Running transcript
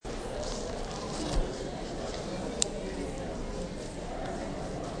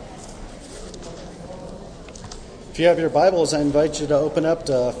If you have your Bibles, I invite you to open up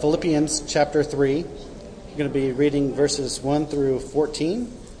to Philippians chapter 3. You're going to be reading verses 1 through 14.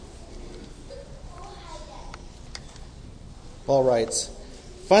 Paul writes,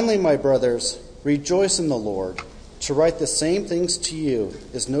 "Finally, my brothers, rejoice in the Lord. To write the same things to you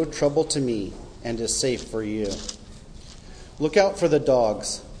is no trouble to me and is safe for you. Look out for the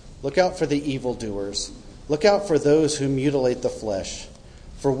dogs. Look out for the evildoers. Look out for those who mutilate the flesh.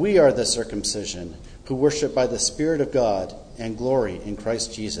 For we are the circumcision, who worship by the Spirit of God and glory in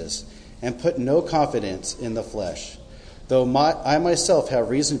Christ Jesus, and put no confidence in the flesh, though I myself have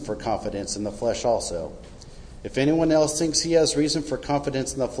reason for confidence in the flesh also. If anyone else thinks he has reason for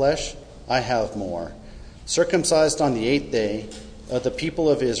confidence in the flesh, I have more. Circumcised on the 8th day, of the people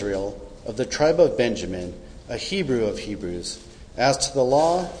of Israel, of the tribe of Benjamin, a Hebrew of Hebrews, as to the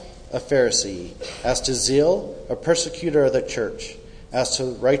law, a Pharisee, as to zeal, a persecutor of the church, as to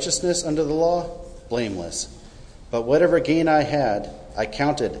righteousness under the law, blameless. But whatever gain I had, I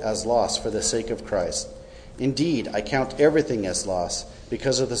counted as loss for the sake of Christ. Indeed, I count everything as loss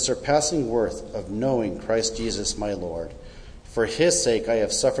because of the surpassing worth of knowing Christ Jesus my Lord. For his sake I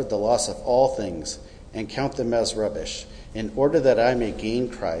have suffered the loss of all things, and count them as rubbish, in order that I may gain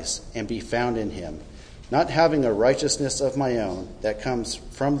Christ and be found in him, not having a righteousness of my own that comes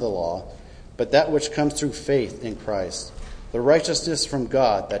from the law, but that which comes through faith in Christ, the righteousness from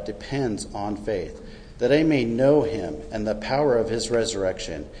God that depends on faith, that I may know him and the power of his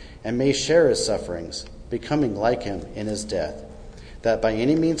resurrection, and may share his sufferings, becoming like him in his death, that by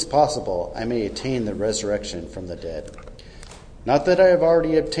any means possible I may attain the resurrection from the dead. Not that I have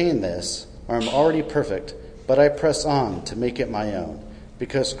already obtained this, or am already perfect, but I press on to make it my own,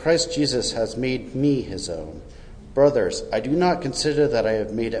 because Christ Jesus has made me his own. Brothers, I do not consider that I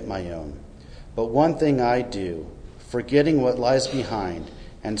have made it my own. But one thing I do, forgetting what lies behind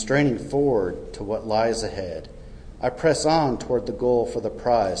and straining forward to what lies ahead, I press on toward the goal for the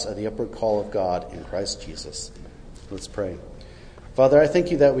prize of the upward call of God in Christ Jesus." Let's pray. Father, I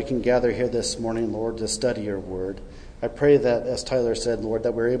thank you that we can gather here this morning, Lord, to study your word. I pray that, as Tyler said, Lord,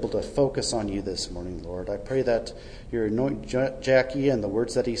 that we're able to focus on you this morning, Lord. I pray that you anoint Jackie and the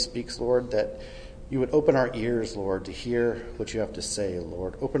words that he speaks, Lord, that you would open our ears, Lord, to hear what you have to say,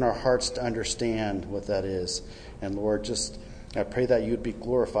 Lord. Open our hearts to understand what that is. And, Lord, I pray that you would be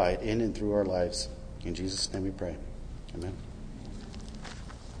glorified in and through our lives. In Jesus' name we pray. Amen.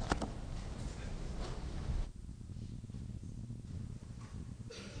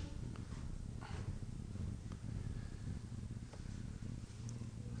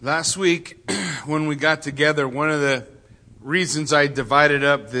 Last week, when we got together, one of the reasons I divided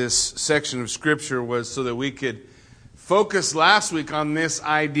up this section of Scripture was so that we could focus last week on this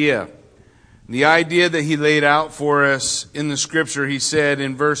idea. The idea that he laid out for us in the Scripture. He said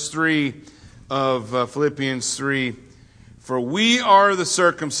in verse 3 of Philippians 3, "For we are the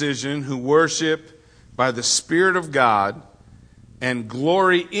circumcision who worship by the Spirit of God and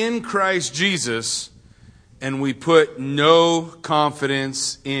glory in Christ Jesus, and we put no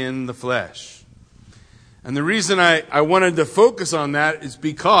confidence in the flesh." And the reason I wanted to focus on that is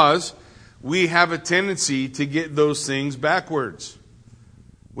because we have a tendency to get those things backwards.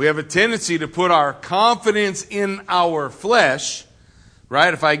 We have a tendency to put our confidence in our flesh,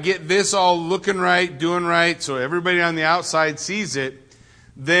 right? If I get this all looking right, doing right, so everybody on the outside sees it,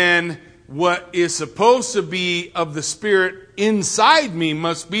 then what is supposed to be of the Spirit inside me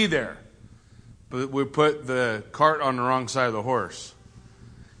must be there. But we put the cart on the wrong side of the horse.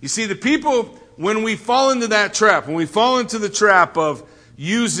 You see, the people, when we fall into that trap, when we fall into the trap of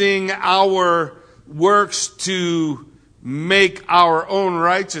using our works to make our own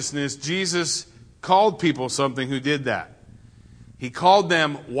righteousness, Jesus called people something who did that. He called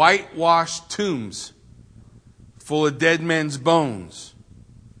them whitewashed tombs full of dead men's bones.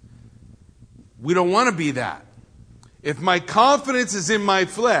 We don't want to be that. If my confidence is in my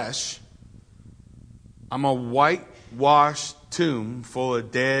flesh, I'm a whitewashed tomb full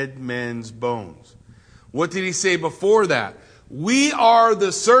of dead men's bones. What did he say before that? We are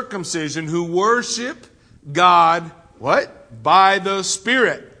the circumcision who worship God, what? By the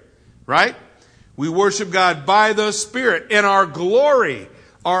Spirit. Right? We worship God by the Spirit. And our glory,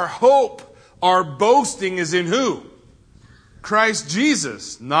 our hope, our boasting is in who? Christ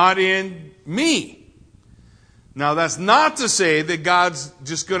Jesus, not in me. Now that's not to say that God's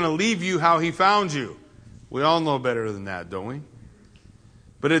just going to leave you how he found you. We all know better than that, don't we?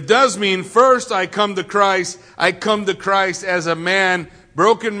 But it does mean first I come to Christ. I come to Christ as a man,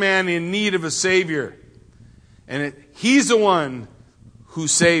 broken man in need of a Savior. And he's the one who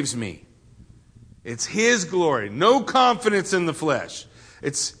saves me. It's his glory. No confidence in the flesh.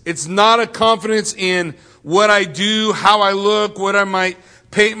 It's not a confidence in what I do, how I look, what I might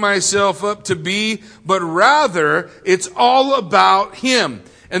paint myself up to be, but rather it's all about Him.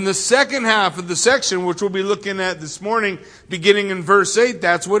 And the second half of the section, which we'll be looking at this morning, beginning in verse 8,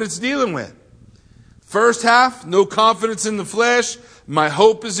 that's what it's dealing with. First half, no confidence in the flesh. My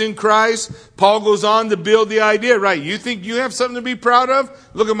hope is in Christ. Paul goes on to build the idea, right? You think you have something to be proud of?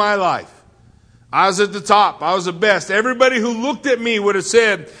 Look at my life. I was at the top. I was the best. Everybody who looked at me would have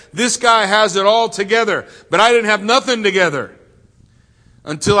said, this guy has it all together. But I didn't have nothing together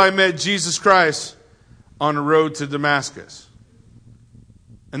until I met Jesus Christ on the road to Damascus.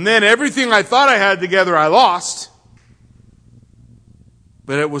 And then everything I thought I had together, I lost.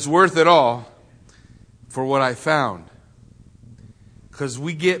 But it was worth it all for what I found. Because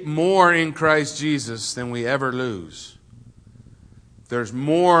we get more in Christ Jesus than we ever lose. There's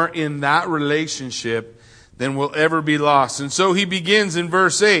more in that relationship than will ever be lost. And so he begins in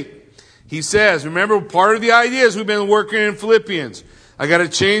verse 8. He says, remember, part of the idea is we've been working in Philippians. I got to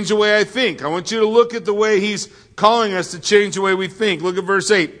change the way I think. I want you to look at the way he's calling us to change the way we think. Look at verse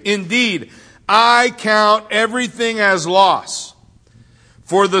 8. Indeed, I count everything as loss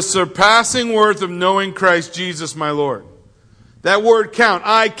for the surpassing worth of knowing Christ Jesus my Lord. That word count,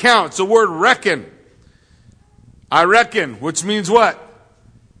 I count. It's the word reckon. I reckon, which means what?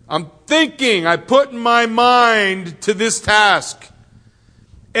 I'm thinking. I put my mind to this task.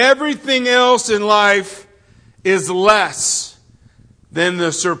 Everything else in life is less than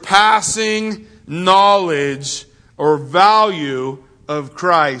the surpassing knowledge or value of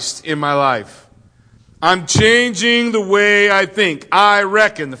Christ in my life. I'm changing the way I think. I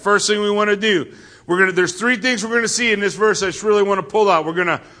reckon. The first thing we want to do, there's three things we're going to see in this verse I just really want to pull out. We're going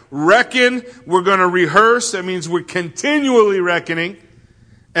to reckon. We're going to rehearse. That means we're continually reckoning.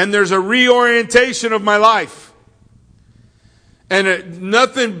 And there's a reorientation of my life. And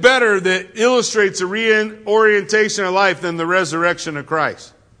nothing better that illustrates a reorientation of life than the resurrection of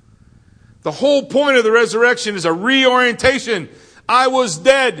Christ. The whole point of the resurrection is a reorientation. I was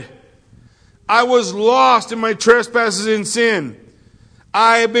dead. I was lost in my trespasses and sin.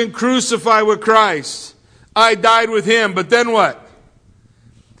 I have been crucified with Christ. I died with Him. But then what?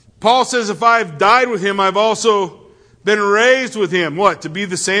 Paul says if I've died with Him, I've also been raised with Him. What? To be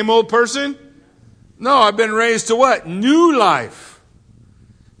the same old person? No, I've been raised to what? New life.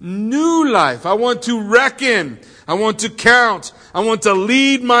 New life. I want to reckon. I want to count. I want to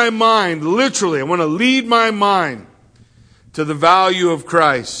lead my mind. Literally, I want to lead my mind to the value of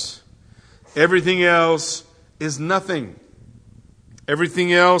Christ. Everything else is nothing.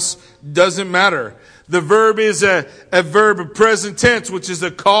 Everything else doesn't matter. The verb is a verb of present tense, which is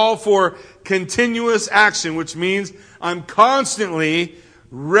a call for continuous action, which means I'm constantly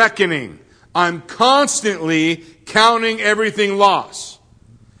reckoning. I'm constantly counting everything lost.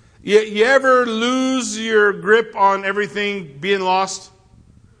 You ever lose your grip on everything being lost?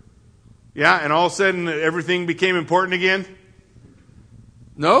 Yeah, and all of a sudden everything became important again?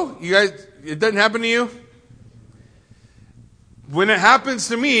 No? You guys, it doesn't happen to you? When it happens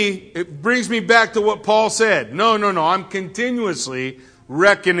to me, it brings me back to what Paul said. No. I'm continuously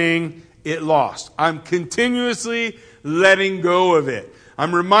reckoning it lost. I'm continuously letting go of it.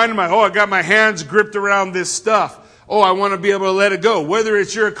 I'm reminding I got my hands gripped around this stuff. I want to be able to let it go. Whether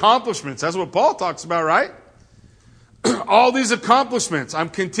it's your accomplishments. That's what Paul talks about, right? All these accomplishments, I'm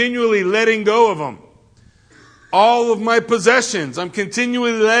continually letting go of them. All of my possessions, I'm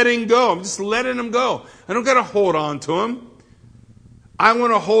continually letting go. I'm just letting them go. I don't got to hold on to them. I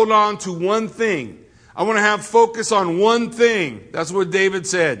want to hold on to one thing. I want to have focus on one thing. That's what David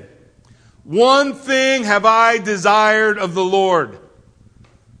said. One thing have I desired of the Lord,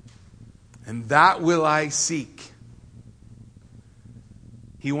 and that will I seek.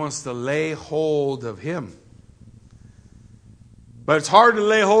 He wants to lay hold of Him. But it's hard to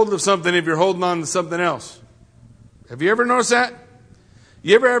lay hold of something if you're holding on to something else. Have you ever noticed that?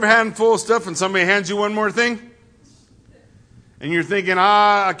 You ever have a handful of stuff and somebody hands you one more thing? And you're thinking,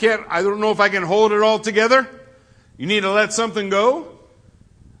 I don't know if I can hold it all together. You need to let something go.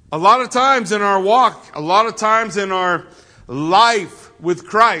 A lot of times in our walk, a lot of times in our life with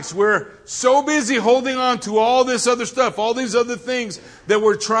Christ, we're so busy holding on to all this other stuff, all these other things that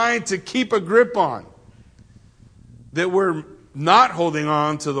we're trying to keep a grip on, that we're not holding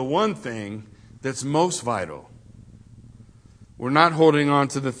on to the one thing that's most vital. We're not holding on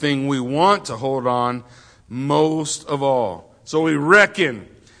to the thing we want to hold on most of all. So we reckon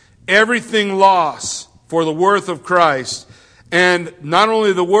everything lost for the worth of Christ. And not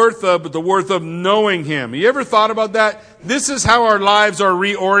only the worth of, but the worth of knowing Him. You ever thought about that? This is how our lives are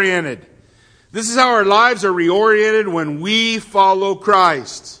reoriented. This is how our lives are reoriented when we follow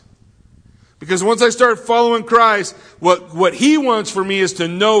Christ. Because once I start following Christ, what He wants for me is to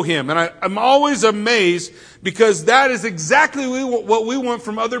know Him. And I'm always amazed because that is exactly what we want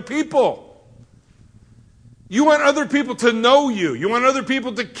from other people. You want other people to know you. You want other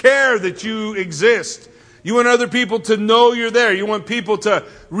people to care that you exist. You want other people to know you're there. You want people to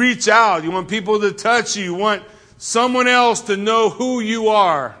reach out. You want people to touch you. You want someone else to know who you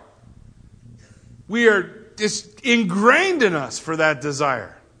are. We are just ingrained in us for that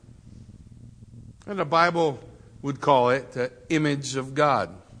desire. And the Bible would call it the image of God.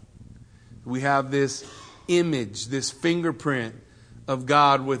 We have this image, this fingerprint of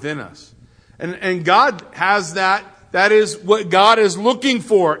God within us. And God has that. That is what God is looking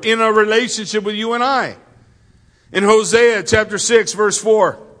for in a relationship with you and I. In Hosea chapter 6, verse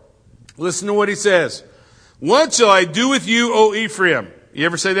 4, listen to what he says. What shall I do with you, O Ephraim? You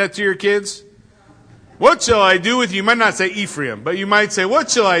ever say that to your kids? What shall I do with you? You might not say Ephraim, but you might say,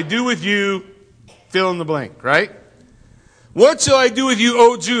 what shall I do with you? Fill in the blank, right? What shall I do with you,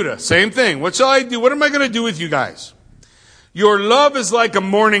 O Judah? Same thing. What shall I do? What am I going to do with you guys? Your love is like a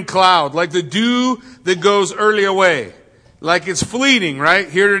morning cloud, like the dew that goes early away. Like it's fleeting, right?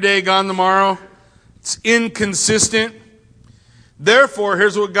 Here today, gone tomorrow. It's inconsistent. Therefore,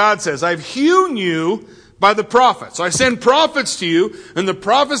 here's what God says. I've hewn you by the prophets. So I send prophets to you, and the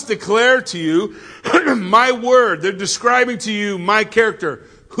prophets declare to you my word. They're describing to you my character,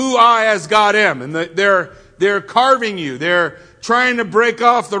 who I as God am. And they're carving you. They're trying to break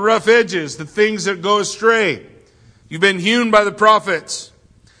off the rough edges, the things that go astray. You've been hewn by the prophets.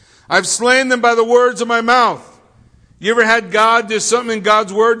 I've slain them by the words of my mouth. You ever had God do something in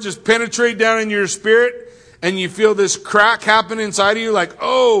God's word just penetrate down in your spirit and you feel this crack happen inside of you like,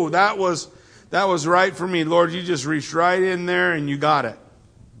 oh, that was right for me. Lord, you just reached right in there and you got it.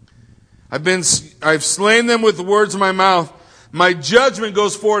 I've slain them with the words of my mouth. My judgment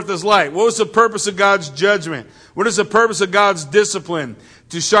goes forth as light. What was the purpose of God's judgment? What is the purpose of God's discipline?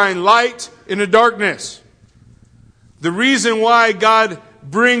 To shine light in the darkness. The reason why God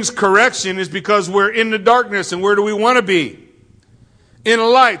brings correction is because we're in the darkness, and where do we want to be? In a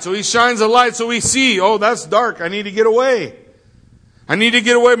light. So He shines a light so we see, oh, that's dark. I need to get away. I need to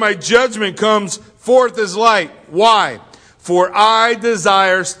get away. My judgment comes forth as light. Why? For I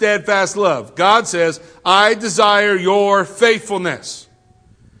desire steadfast love. God says, I desire your faithfulness.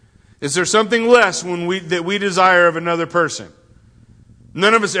 Is there something less that we desire of another person?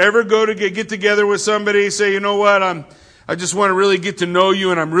 None of us ever go to get together with somebody, say, you know what, I just want to really get to know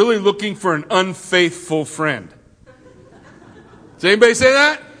you, and I'm really looking for an unfaithful friend. Does anybody say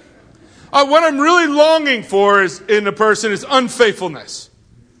that? What I'm really longing for in a person is unfaithfulness.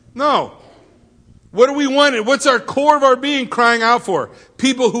 No. What do we want? What's our core of our being crying out for?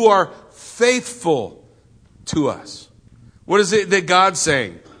 People who are faithful to us. What is it that God's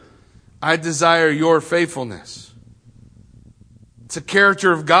saying? I desire your faithfulness. It's a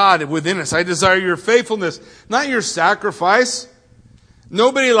character of God within us. I desire your faithfulness, not your sacrifice.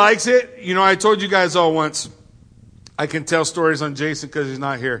 Nobody likes it. You know, I told you guys all once, I can tell stories on Jason because he's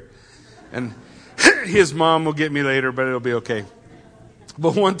not here. And his mom will get me later, but it'll be okay.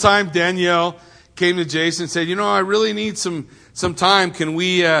 But one time, Danielle came to Jason and said, you know, I really need some time. Can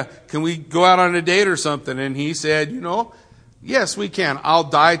we go out on a date or something? And he said, you know, yes, we can. I'll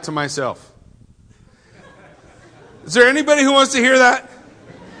die to myself. Is there anybody who wants to hear that?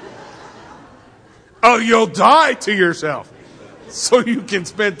 Oh, you'll die to yourself so you can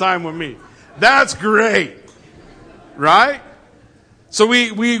spend time with me. That's great. Right? So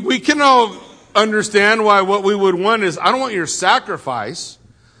we can all understand why what we would want is, I don't want your sacrifice.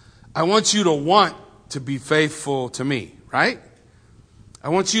 I want you to want to be faithful to me. Right? I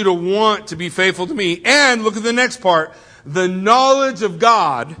want you to want to be faithful to me. And look at the next part. The knowledge of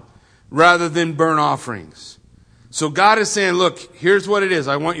God rather than burnt offerings. So God is saying, look, here's what it is.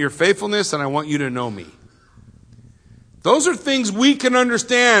 I want your faithfulness and I want you to know me. Those are things we can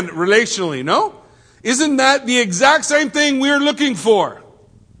understand relationally, no? Isn't that the exact same thing we're looking for?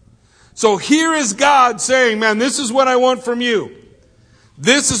 So here is God saying, man, this is what I want from you.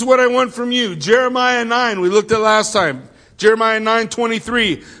 This is what I want from you. Jeremiah 9, we looked at last time. Jeremiah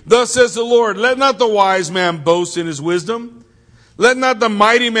 9:23. Thus says the Lord, let not the wise man boast in his wisdom. Let not the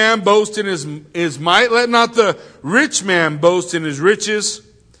mighty man boast in his might. Let not the rich man boast in his riches.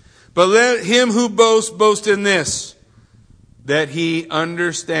 But let him who boasts boast in this, that he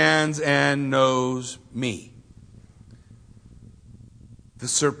understands and knows me. The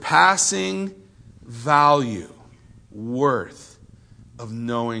surpassing value, worth of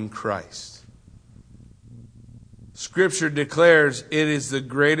knowing Christ. Scripture declares it is the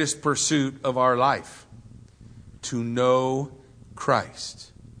greatest pursuit of our life, to know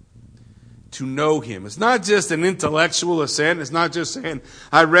Christ, to know Him. It's not just an intellectual assent. It's not just saying,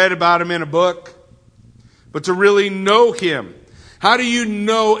 I read about Him in a book, but to really know Him. How do you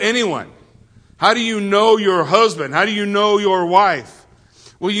know anyone? How do you know your husband? How do you know your wife?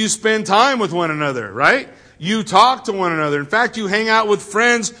 Well, you spend time with one another, right? You talk to one another. In fact, you hang out with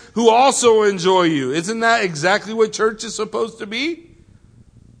friends who also enjoy you. Isn't that exactly what church is supposed to be?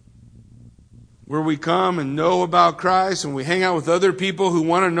 Where we come and know about Christ, and we hang out with other people who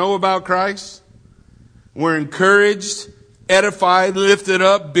want to know about Christ. We're encouraged, edified, lifted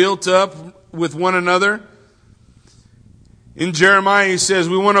up, built up with one another. In Jeremiah, he says,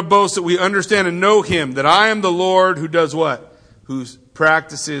 we want to boast that we understand and know Him, that I am the Lord who does what? Who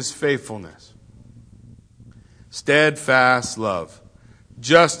practices faithfulness. Steadfast love,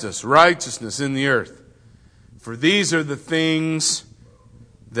 justice, righteousness in the earth. For these are the things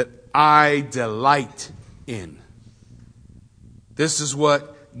that I delight in. This is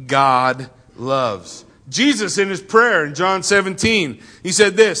what God loves. Jesus, in His prayer in John 17, He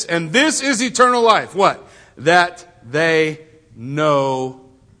said this, and this is eternal life. What? That they know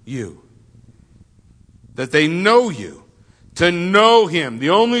you. That they know you. To know Him, the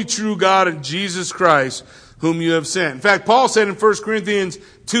only true God and Jesus Christ, whom you have sent. In fact, Paul said in 1 Corinthians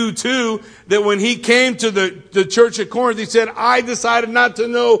 2:2 that when he came to the church at Corinth, he said, I decided not to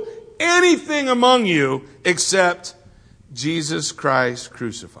know anything among you except Jesus Christ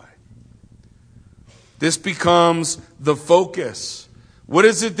crucified. This becomes the focus. What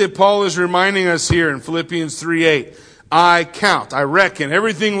is it that Paul is reminding us here in Philippians 3:8? I reckon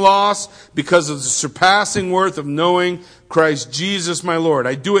everything lost because of the surpassing worth of knowing Christ Jesus my Lord.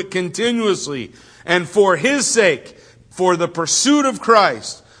 I do it continuously. And for His sake, for the pursuit of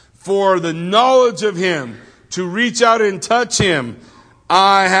Christ, for the knowledge of Him, to reach out and touch Him,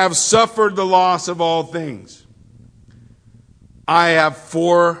 I have suffered the loss of all things. I have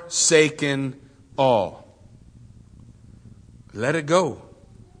forsaken all. Let it go.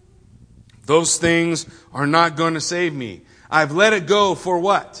 Those things are not going to save me. I've let it go for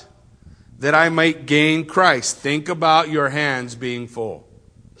what? That I might gain Christ. Think about your hands being full.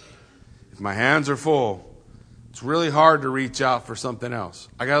 If my hands are full, it's really hard to reach out for something else.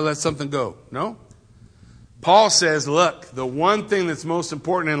 I got to let something go. No? Paul says, look, the one thing that's most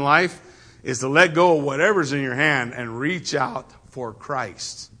important in life is to let go of whatever's in your hand and reach out for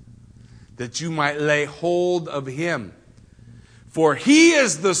Christ, that you might lay hold of Him. For He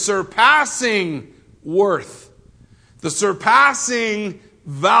is the surpassing worth, the surpassing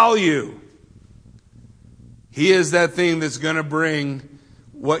value. He is that thing that's going to bring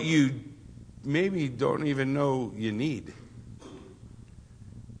what you maybe don't even know you need.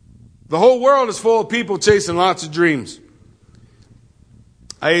 The whole world is full of people chasing lots of dreams.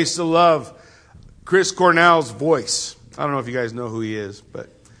 I used to love Chris Cornell's voice. I don't know if you guys know who he is, but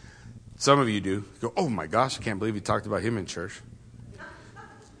some of you do. You go, oh my gosh, I can't believe he talked about him in church.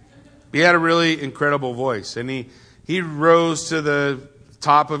 He had a really incredible voice, and he rose to the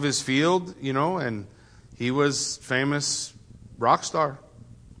top of his field, and he was famous rock star.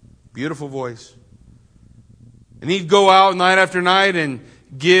 Beautiful voice. And he'd go out night after night and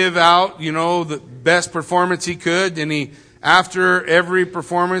give out, the best performance he could. And after every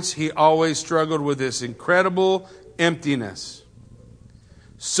performance, he always struggled with this incredible emptiness.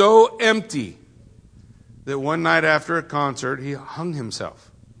 So empty that one night after a concert, he hung himself.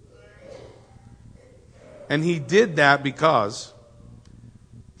 And he did that because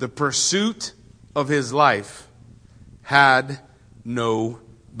the pursuit of his life had no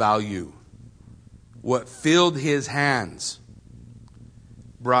value. What filled his hands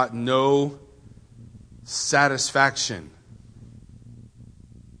brought no satisfaction.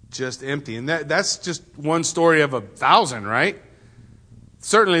 Just empty. And that's just one story of 1,000, right?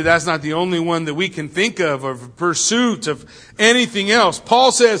 Certainly that's not the only one that we can think of pursuit of anything else.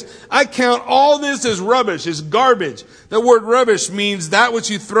 Paul says, I count all this as rubbish, as garbage. The word rubbish means that which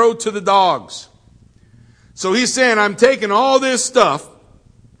you throw to the dogs. So he's saying, I'm taking all this stuff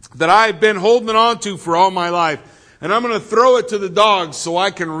that I've been holding on to for all my life, and I'm going to throw it to the dogs so I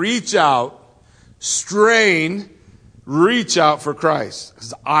can reach out, reach out for Christ,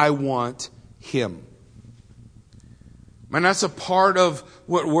 because I want Him. Man, that's a part of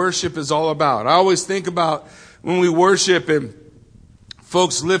what worship is all about. I always think about when we worship and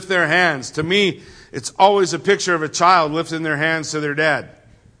folks lift their hands. To me, it's always a picture of a child lifting their hands to their dad.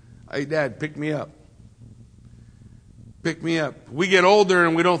 Hey, Dad, pick me up. Pick me up. We get older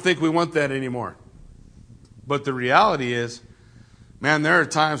and we don't think we want that anymore. But the reality is, man, there are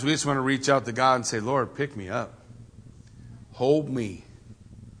times we just want to reach out to God and say, Lord, pick me up. hold me.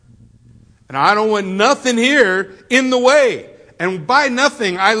 And I don't want nothing here in the way. And by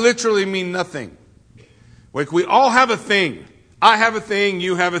nothing, I literally mean nothing. Like we all have a thing. I have a thing,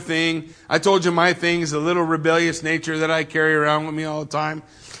 you have a thing. I told you my thing is a little rebellious nature that I carry around with me all the time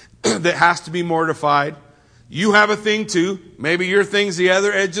that has to be mortified. You have a thing too. Maybe your thing's the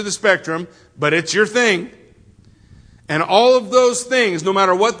other edge of the spectrum, but it's your thing. And all of those things, no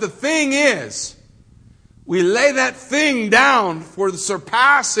matter what the thing is, we lay that thing down for the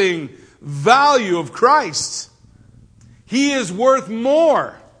surpassing value of Christ. He is worth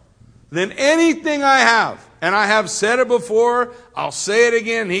more than anything I have. And I have said it before. I'll say it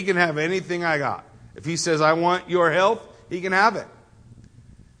again. He can have anything I got. If he says, I want your health, he can have it.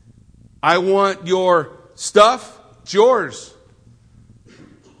 I want your stuff, it's yours.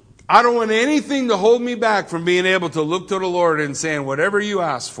 I don't want anything to hold me back from being able to look to the Lord and saying, whatever you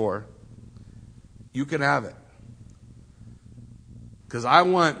ask for, you can have it. Because I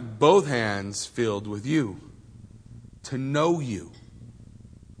want both hands filled with you. To know you.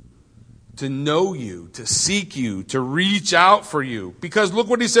 To know you. To seek you. To reach out for you. Because look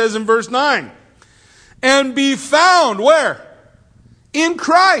what he says in verse 9. And be found where? In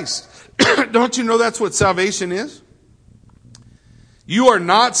Christ. Don't you know that's what salvation is? You are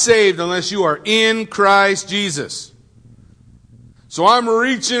not saved unless you are in Christ Jesus. So I'm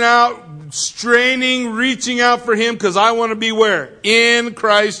reaching out, straining, reaching out for him because I want to be where? In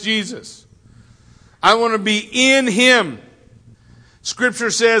Christ Jesus. I want to be in him. Scripture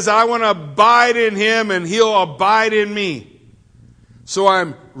says I want to abide in him and he'll abide in me. So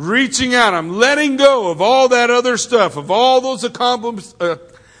I'm reaching out. I'm letting go of all that other stuff, of all those accomplishments,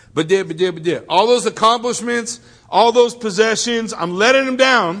 all those accomplishments, all those possessions. I'm letting them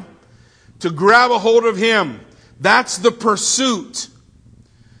down to grab a hold of him. That's the pursuit.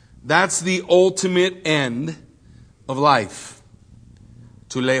 That's the ultimate end of life.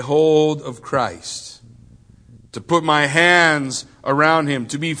 To lay hold of Christ. To put my hands around him.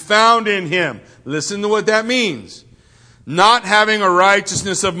 To be found in him. Listen to what that means. Not having a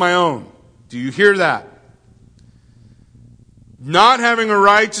righteousness of my own. Do you hear that? Not having a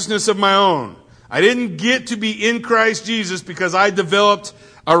righteousness of my own. I didn't get to be in Christ Jesus because I developed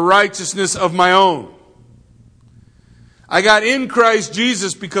a righteousness of my own. I got in Christ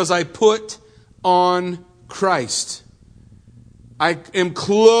Jesus because I put on Christ. I am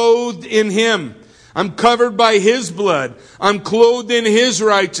clothed in him. I'm covered by his blood. I'm clothed in his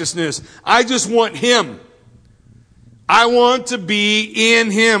righteousness. I just want him. I want to be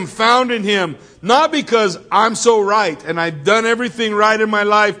in him, found in him. Not because I'm so right and I've done everything right in my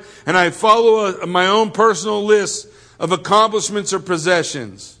life and I follow my own personal list of accomplishments or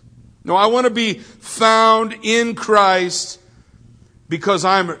possessions. No, I want to be found in Christ because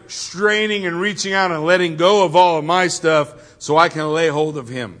I'm straining and reaching out and letting go of all of my stuff so I can lay hold of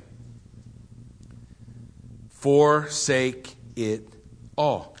him. Forsake it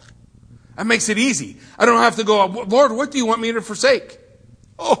all. That makes it easy. I don't have to go, Lord, what do you want me to forsake?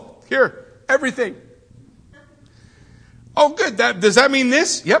 Oh, here, everything. Oh, good. Does that mean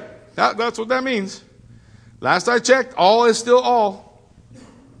this? Yep, that's what that means. Last I checked, all is still all.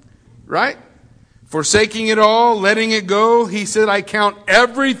 Right? Forsaking it all, letting it go. He said, I count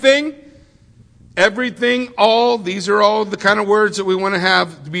everything. Everything, all. These are all the kind of words that we want to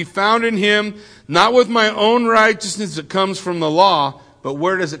have. To be found in him, not with my own righteousness that comes from the law, but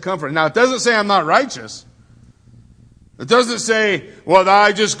where does it come from? Now, it doesn't say I'm not righteous. It doesn't say, well,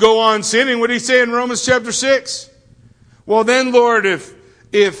 I just go on sinning. What did he say in Romans chapter 6? Well, then, Lord,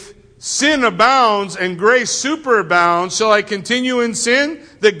 if sin abounds and grace superabounds, shall I continue in sin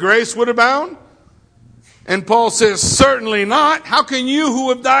that grace would abound? And Paul says, certainly not. How can you who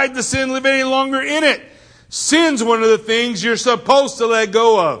have died to sin live any longer in it? Sin's one of the things you're supposed to let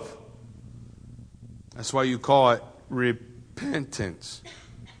go of. That's why you call it repentance.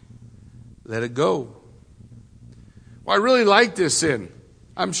 Let it go. Well, I really like this sin.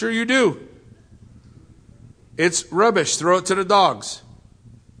 I'm sure you do. It's rubbish. Throw it to the dogs.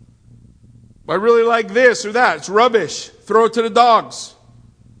 Well, I really like this or that. It's rubbish. Throw it to the dogs.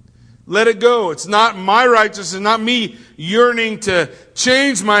 Let it go. It's not my righteousness. It's not me yearning to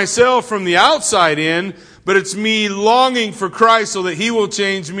change myself from the outside in, but it's me longing for Christ so that he will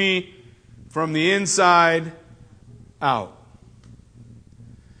change me from the inside out.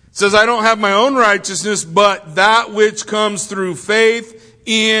 It says, I don't have my own righteousness, but that which comes through faith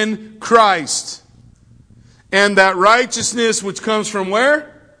in Christ. And that righteousness which comes from where?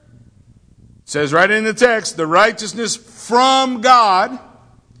 It says right in the text, the righteousness from God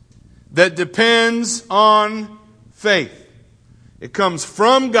that depends on faith. It comes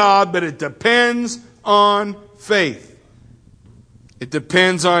from God, but it depends on faith. It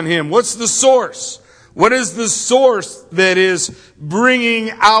depends on Him. What's the source? What is the source that is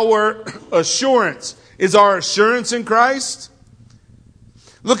bringing our assurance? Is our assurance in Christ?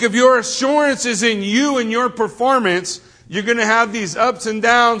 Look, if your assurance is in you and your performance, you're going to have these ups and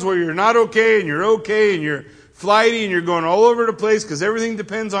downs where you're not okay and you're flighty and you're going all over the place because everything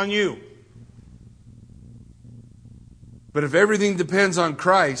depends on you. But if everything depends on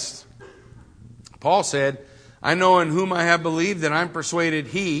Christ, Paul said, I know in whom I have believed and I'm persuaded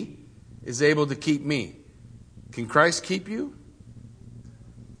He is able to keep me. Can Christ keep you?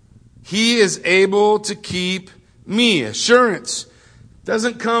 He is able to keep me. Assurance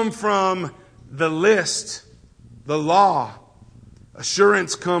doesn't come from the list, the law.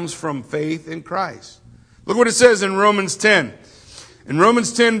 Assurance comes from faith in Christ. Look what it says in Romans 10. In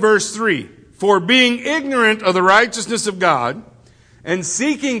Romans 10 verse 3. For being ignorant of the righteousness of God and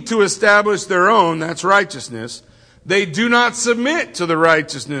seeking to establish their own, that's righteousness, they do not submit to the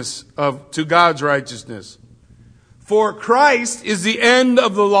righteousness to God's righteousness. For Christ is the end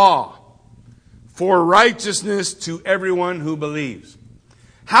of the law, for righteousness to everyone who believes.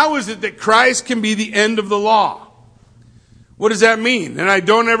 How is it that Christ can be the end of the law? What does that mean? And I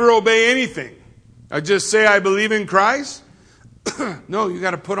don't ever obey anything. I just say I believe in Christ? No, you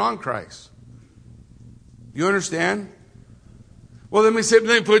got to put on Christ. You understand? Well, let me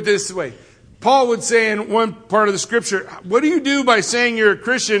put it this way. Paul would say in one part of the scripture, what do you do by saying you're a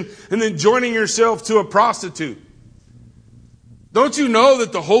Christian and then joining yourself to a prostitute? Don't you know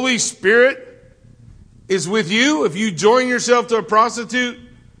that the Holy Spirit is with you? If you join yourself to a prostitute,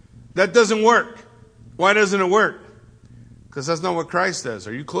 that doesn't work. Why doesn't it work? Because that's not what Christ does.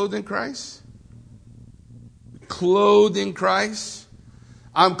 Are you clothed in Christ? Clothed in Christ?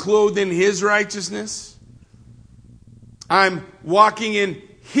 I'm clothed in His righteousness. I'm walking in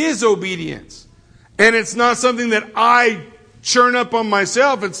His obedience. And it's not something that I churn up on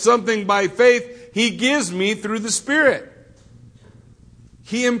myself. It's something by faith He gives me through the Spirit.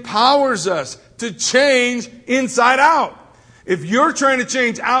 He empowers us to change inside out. If you're trying to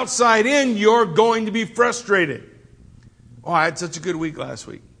change outside in, you're going to be frustrated. Oh, I had such a good week last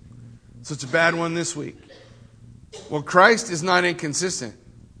week. Such a bad one this week. Well, Christ is not inconsistent.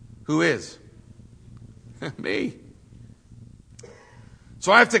 Who is? Me.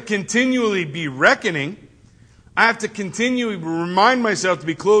 So I have to continually be reckoning. I have to continually remind myself to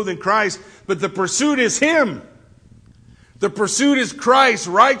be clothed in Christ. But the pursuit is Him. The pursuit is Christ.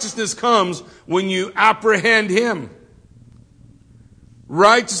 Righteousness comes when you apprehend Him.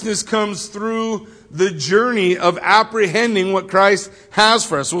 Righteousness comes through the journey of apprehending what Christ has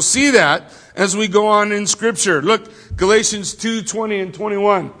for us. We'll see that as we go on in Scripture. Look, Galatians 2:20 and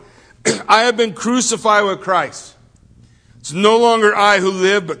 21. I have been crucified with Christ. It's no longer I who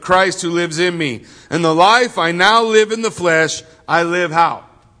live, but Christ who lives in me. And the life I now live in the flesh, I live how?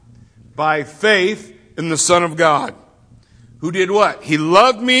 By faith in the Son of God. Who did what? He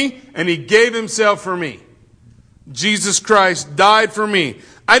loved me and He gave Himself for me. Jesus Christ died for me.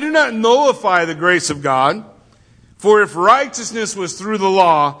 I do not nullify the grace of God. For if righteousness was through the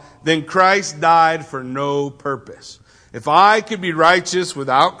law, then Christ died for no purpose. If I could be righteous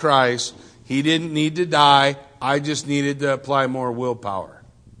without Christ, He didn't need to die. I just needed to apply more willpower.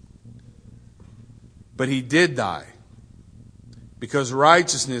 But He did die. Because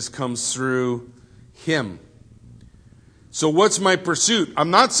righteousness comes through Him. So what's my pursuit?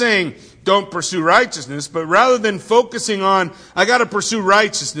 I'm not saying don't pursue righteousness, but rather than focusing on, I got to pursue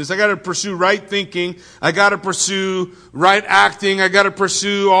righteousness, I got to pursue right thinking, I got to pursue right acting, I got to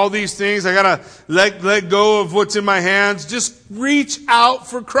pursue all these things, I got to let go of what's in my hands. Just reach out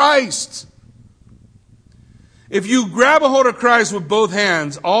for Christ. If you grab a hold of Christ with both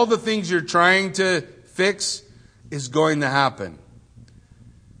hands, all the things you're trying to fix is going to happen.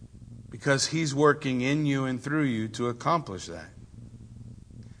 Because He's working in you and through you to accomplish that.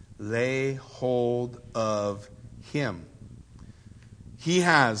 Lay hold of Him. He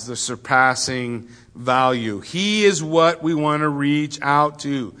has the surpassing value. He is what we want to reach out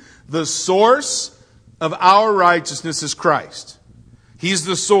to. The source of our righteousness is Christ. He's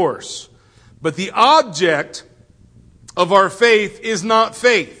the source. But the object of our faith is not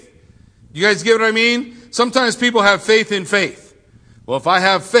faith. You guys get what I mean? Sometimes people have faith in faith. Well, if I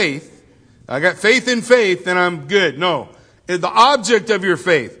have faith, I got faith in faith, then I'm good. No. The object of your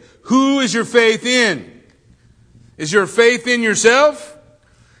faith. Who is your faith in? Is your faith in yourself?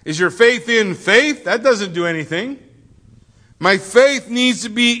 Is your faith in faith? That doesn't do anything. My faith needs to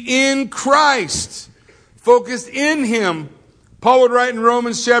be in Christ. Focused in Him. Paul would write in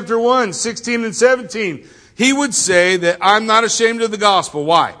Romans chapter 1, 16 and 17. He would say that I'm not ashamed of the gospel.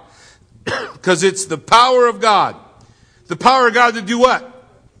 Why? Because it's the power of God. The power of God to do what?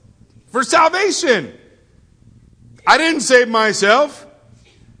 For salvation. I didn't save myself.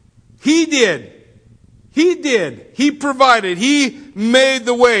 He did. He did. He provided. He made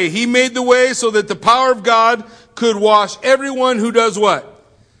the way. He made the way so that the power of God could wash everyone who does what?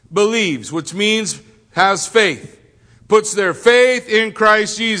 Believes, which means has faith. Puts their faith in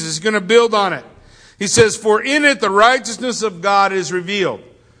Christ Jesus. He's going to build on it. He says, for in it the righteousness of God is revealed.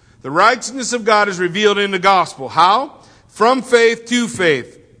 The righteousness of God is revealed in the gospel. How? From faith to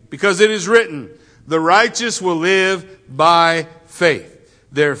faith. Because it is written, the righteous will live by faith.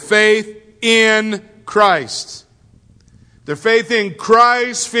 Their faith in Christ. Their faith in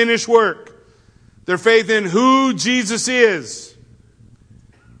Christ's finished work. Their faith in who Jesus is.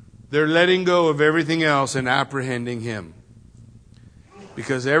 They're letting go of everything else and apprehending Him.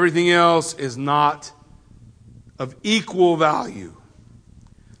 Because everything else is not of equal value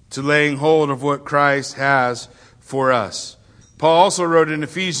to laying hold of what Christ has for us. Paul also wrote in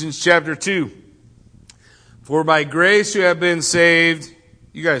Ephesians chapter 2, for by grace you have been saved.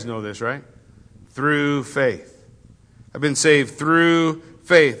 You guys know this, right? Through faith. I've been saved through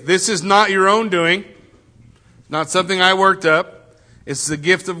faith. This is not your own doing. Not something I worked up. It's the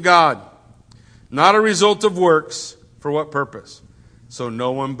gift of God. Not a result of works. For what purpose? So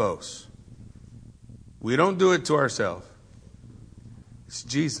no one boasts. We don't do it to ourselves. It's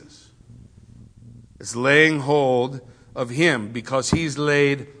Jesus. It's laying hold of Him because He's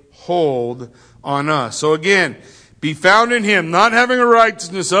laid hold on us. So again, be found in Him, not having a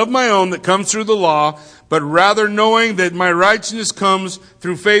righteousness of my own that comes through the law, but rather knowing that my righteousness comes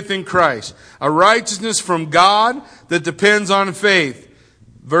through faith in Christ. A righteousness from God that depends on faith.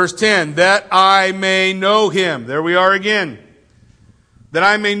 Verse 10, that I may know Him. There we are again. That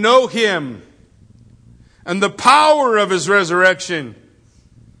I may know Him and the power of His resurrection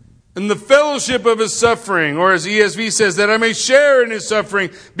and the fellowship of His suffering, or as ESV says, that I may share in His suffering,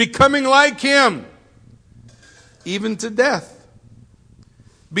 becoming like Him, even to death.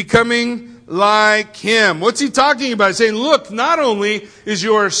 Becoming like Him. What's he talking about? He's saying, look, not only is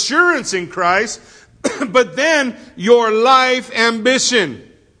your assurance in Christ, but then your life ambition.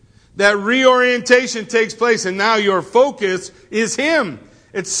 That reorientation takes place, and now your focus is Him.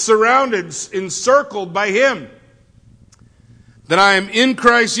 It's surrounded, encircled by Him. That I am in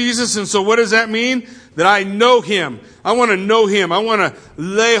Christ Jesus, and so what does that mean? That I know Him. I want to know Him. I want to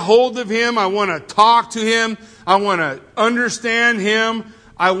lay hold of Him. I want to talk to Him. I want to understand Him.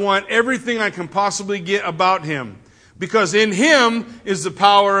 I want everything I can possibly get about Him. Because in Him is the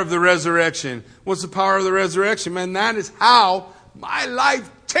power of the resurrection. What's the power of the resurrection? Man, that is how my life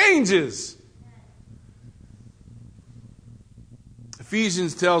changes.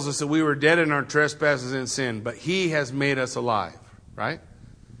 Ephesians tells us that we were dead in our trespasses and sin, but He has made us alive. Right?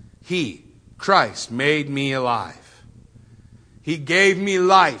 He, Christ, made me alive. He gave me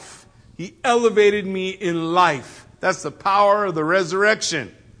life. He elevated me in life. That's the power of the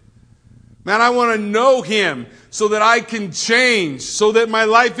resurrection. Man, I want to know Him so that I can change, so that my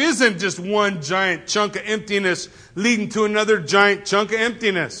life isn't just one giant chunk of emptiness leading to another giant chunk of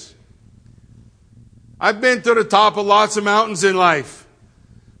emptiness. I've been to the top of lots of mountains in life,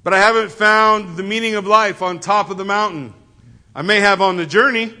 but I haven't found the meaning of life on top of the mountain. I may have on the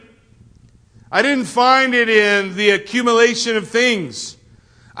journey. I didn't find it in the accumulation of things.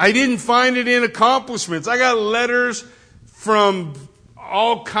 I didn't find it in accomplishments. I got letters from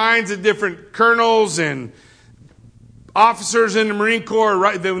all kinds of different colonels and officers in the Marine Corps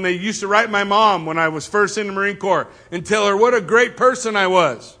when they used to write my mom when I was first in the Marine Corps and tell her what a great person I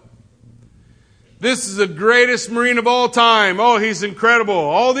was. This is the greatest Marine of all time. Oh, he's incredible.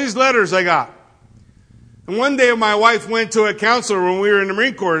 All these letters I got. And one day my wife went to a counselor when we were in the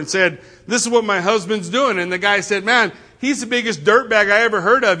Marine Corps and said, this is what my husband's doing. And the guy said, man, he's the biggest dirtbag I ever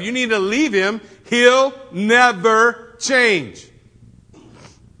heard of. You need to leave him. He'll never change.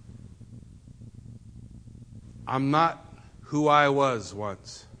 I'm not who I was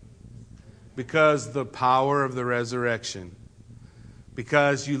once. Because the power of the resurrection.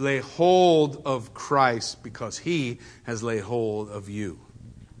 Because you lay hold of Christ because He has laid hold of you.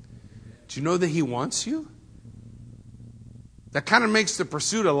 Do you know that He wants you? That kind of makes the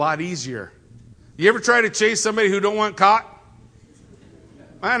pursuit a lot easier. You ever try to chase somebody who don't want caught?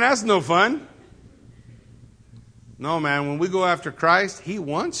 Man, that's no fun. No, man, when we go after Christ, He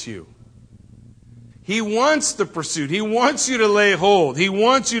wants you. He wants the pursuit. He wants you to lay hold. He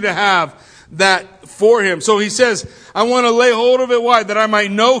wants you to have that for Him. So He says, I want to lay hold of it. Why? That I might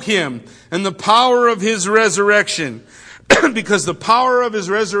know Him and the power of His resurrection. Because the power of His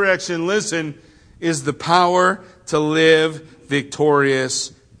resurrection, listen, is the power to live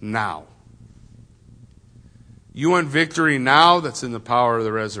victorious now. You want victory now? That's in the power of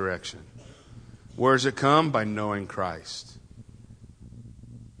the resurrection. Where does it come? By knowing Christ.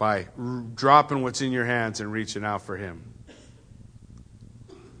 By dropping what's in your hands and reaching out for Him.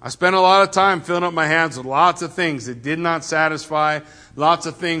 I spent a lot of time filling up my hands with lots of things that did not satisfy, lots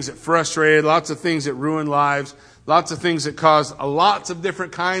of things that frustrated, lots of things that ruined lives, lots of things that caused lots of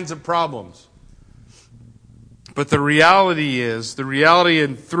different kinds of problems. But the reality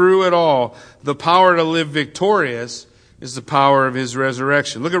and through it all, the power to live victorious is the power of His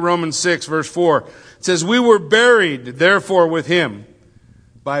resurrection. Look at Romans 6, verse 4. It says, we were buried, therefore, with Him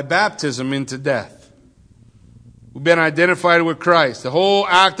by baptism into death. We've been identified with Christ. The whole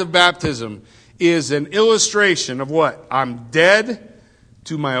act of baptism is an illustration of what? I'm dead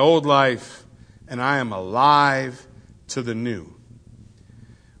to my old life, and I am alive to the new.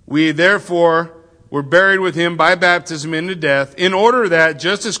 We therefore were buried with Him by baptism into death, in order that,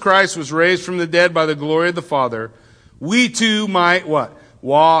 just as Christ was raised from the dead by the glory of the Father, we too might, what?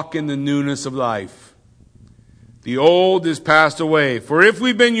 Walk in the newness of life. The old is passed away. For if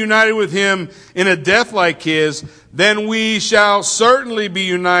we've been united with Him in a death like His, then we shall certainly be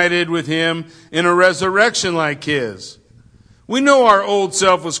united with Him in a resurrection like His. We know our old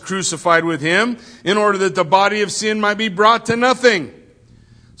self was crucified with Him in order that the body of sin might be brought to nothing,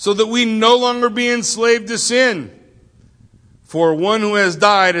 so that we no longer be enslaved to sin. For one who has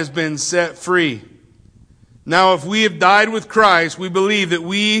died has been set free. Now if we have died with Christ, we believe that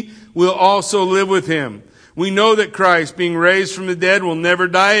we will also live with Him. We know that Christ, being raised from the dead, will never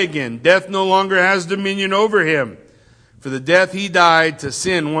die again. Death no longer has dominion over Him. For the death He died to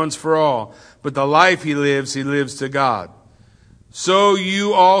sin once for all, but the life He lives to God. So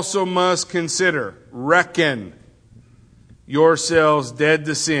you also must consider, reckon yourselves dead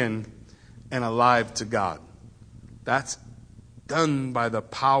to sin and alive to God. That's done by the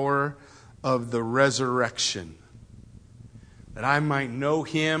power of the resurrection. That I might know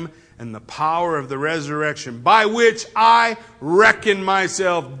Him and the power of the resurrection, by which I reckon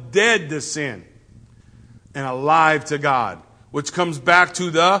myself dead to sin and alive to God. Which comes back to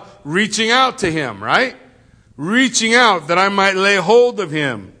the reaching out to Him, right? Reaching out that I might lay hold of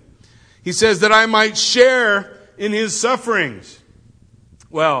Him. He says that I might share in His sufferings.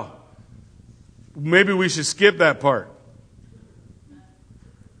 Well, maybe we should skip that part.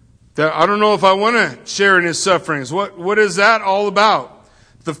 I don't know if I want to share in His sufferings. What is that all about?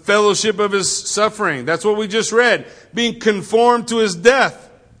 The fellowship of His suffering. That's what we just read. Being conformed to His death.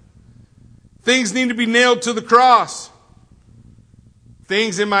 Things need to be nailed to the cross.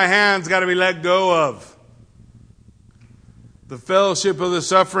 Things in my hands got to be let go of. The fellowship of the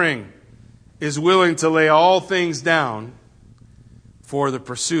suffering is willing to lay all things down for the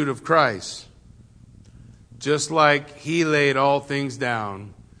pursuit of Christ. Just like He laid all things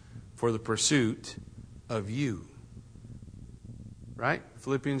down for the pursuit of you. Right?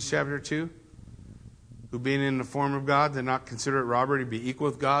 Philippians chapter 2. Who being in the form of God did not consider it robbery to be equal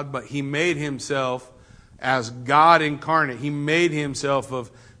with God, but He made Himself as God incarnate. He made Himself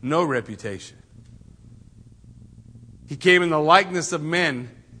of no reputation. He came in the likeness of men,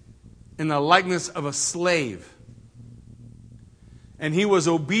 in the likeness of a slave. And He was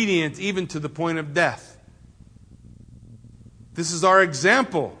obedient even to the point of death. This is our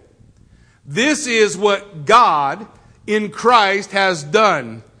example. This is what God in Christ has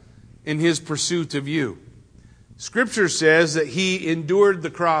done in His pursuit of you. Scripture says that He endured the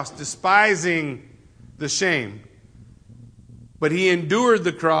cross, despising the shame. But He endured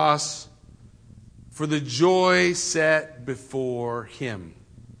the cross for the joy set before Him.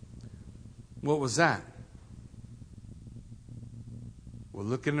 What was that? Well,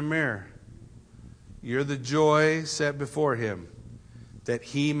 look in the mirror. You're the joy set before Him, that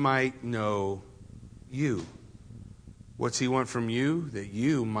He might know you. What's He want from you? That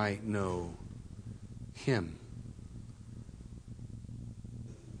you might know Him.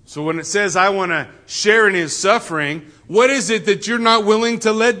 So when it says, I want to share in His suffering, what is it that you're not willing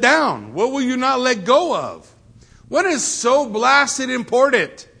to let down? What will you not let go of? What is so blasted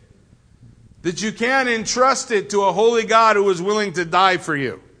important that you can't entrust it to a holy God who is willing to die for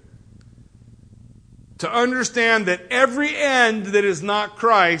you? To understand that every end that is not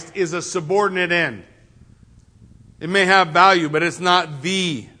Christ is a subordinate end. It may have value, but it's not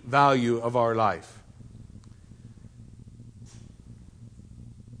the value of our life.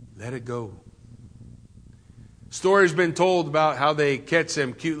 Let it go. Stories been told about how they catch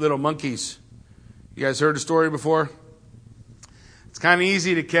them cute little monkeys. You guys heard a story before? It's kind of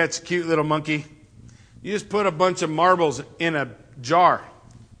easy to catch a cute little monkey. You just put a bunch of marbles in a jar.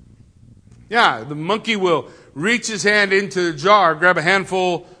 Yeah, the monkey will reach his hand into the jar, grab a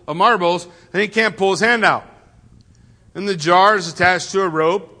handful of marbles, and he can't pull his hand out. And the jar is attached to a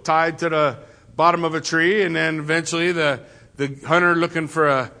rope tied to the bottom of a tree. And then eventually the hunter looking for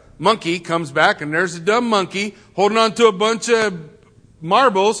a monkey comes back, and there's a dumb monkey holding on to a bunch of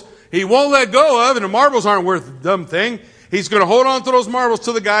marbles he won't let go of, and the marbles aren't worth a dumb thing. He's going to hold on to those marbles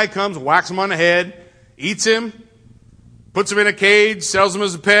till the guy comes, whacks him on the head, eats him, puts him in a cage, sells him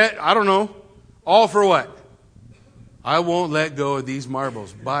as a pet. I don't know. All for what? I won't let go of these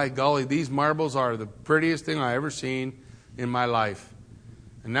marbles. By golly, these marbles are the prettiest thing I ever seen in my life.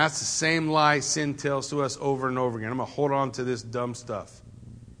 And that's the same lie sin tells to us over and over again. I'm going to hold on to this dumb stuff.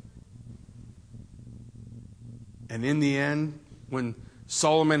 And in the end, when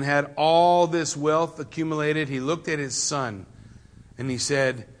Solomon had all this wealth accumulated, he looked at his son and he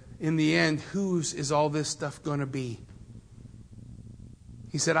said, in the end, whose is all this stuff going to be?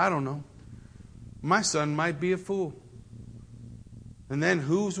 He said, I don't know. My son might be a fool. And then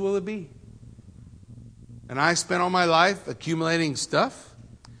whose will it be? And I spent all my life accumulating stuff,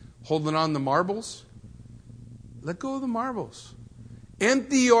 holding on to marbles. Let go of the marbles.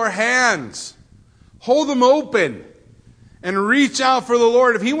 Empty your hands. Hold them open. And reach out for the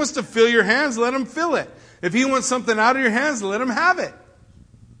Lord. If He wants to fill your hands, let Him fill it. If He wants something out of your hands, let Him have it.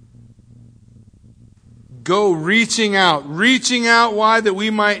 Go reaching out. Reaching out, why? That we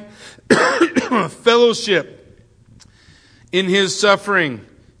might fellowship in His suffering.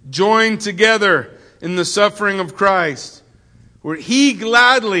 Join together in the suffering of Christ. Where He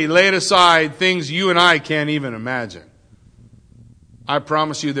gladly laid aside things you and I can't even imagine. I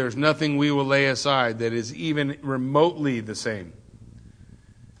promise you there's nothing we will lay aside that is even remotely the same.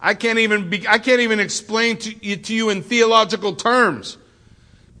 I can't even explain to you in theological terms.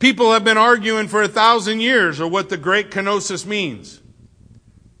 People have been arguing for 1,000 years or what the great kenosis means.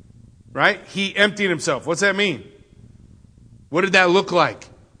 Right? He emptied Himself. What's that mean? What did that look like?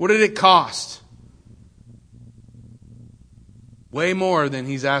 What did it cost? Way more than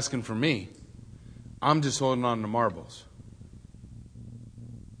He's asking for me. I'm just holding on to marbles.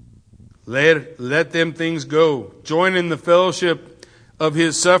 Let them things go. Join in the fellowship of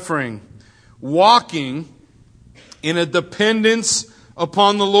His suffering. Walking in a dependence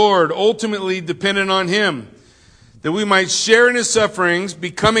upon the Lord. Ultimately dependent on Him. That we might share in His sufferings,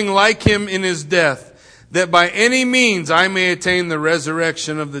 becoming like Him in His death. That by any means I may attain the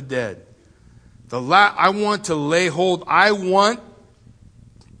resurrection of the dead. I want to lay hold. I want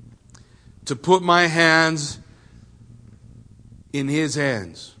to put my hands in His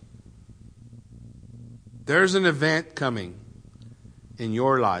hands. There's an event coming in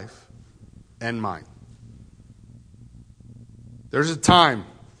your life and mine. There's a time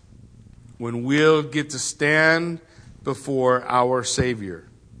when we'll get to stand before our Savior.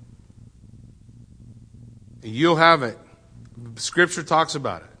 And you'll have it. Scripture talks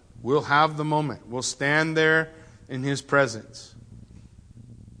about it. We'll have the moment. We'll stand there in His presence.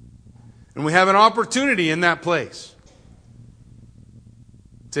 And we have an opportunity in that place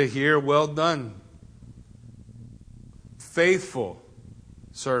to hear, well done, faithful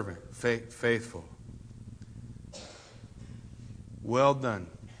servant, faithful. Well done.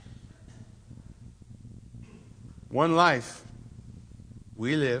 One life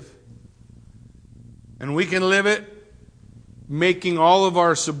we live, and we can live it making all of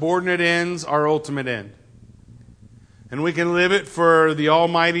our subordinate ends our ultimate end. And we can live it for the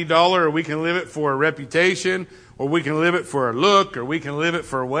almighty dollar, or we can live it for a reputation, or we can live it for a look, or we can live it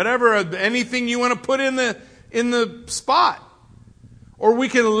for whatever, anything you want to put in the spot. Or we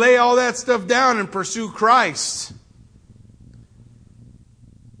can lay all that stuff down and pursue Christ.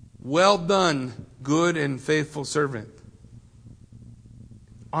 Well done, good and faithful servant.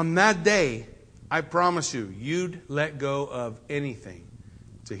 On that day, I promise you, you'd let go of anything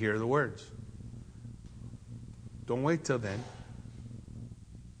to hear the words. Don't wait till then.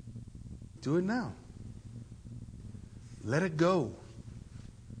 Do it now. Let it go.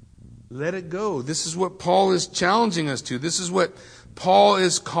 Let it go. This is what Paul is challenging us to. This is what Paul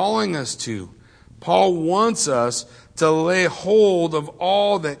is calling us to. Paul wants us to lay hold of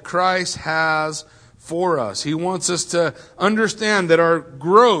all that Christ has for us. He wants us to understand that our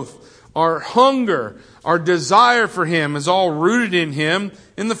growth, our hunger, our desire for Him is all rooted in Him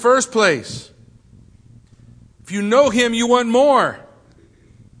in the first place. If you know Him, you want more.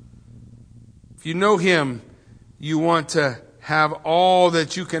 If you know Him, you want to have all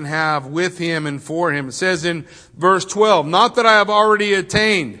that you can have with Him and for Him. It says in verse 12, not that I have already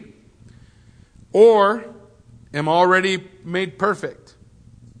attained or am already made perfect.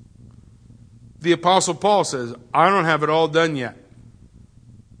 The Apostle Paul says, I don't have it all done yet.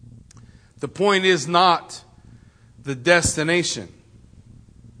 The point is not the destination.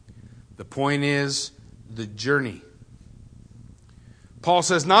 The point is the journey. Paul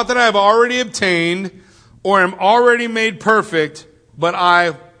says, not that I have already obtained or am already made perfect, but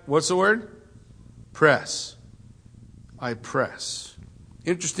I, what's the word? Press. I press.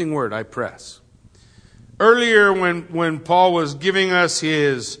 Interesting word, I press. Earlier when Paul was giving us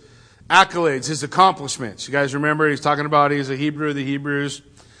his accolades, his accomplishments, you guys remember he's talking about he's a Hebrew of the Hebrews.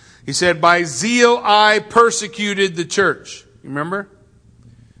 He said, by zeal I persecuted the church. You remember?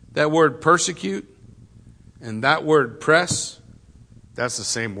 That word persecute and that word press, that's the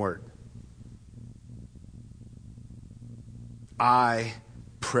same word. I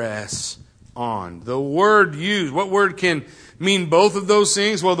press on. The word used, what word can mean both of those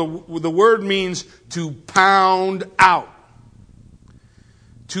things? Well, the word means to pound out.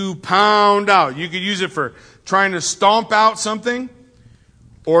 To pound out. You could use it for trying to stomp out something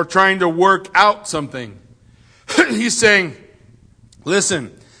or trying to work out something. He's saying,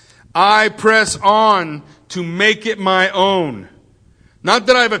 listen, I press on to make it my own. Not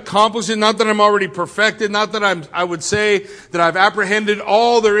that I've accomplished it, not that I'm already perfected, not that I would say that I've apprehended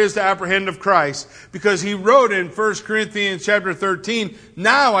all there is to apprehend of Christ. Because he wrote in 1 Corinthians chapter 13,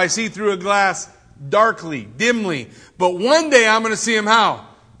 now I see through a glass darkly, dimly. But one day I'm going to see him how?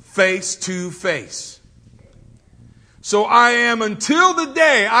 Face to face. So I am until the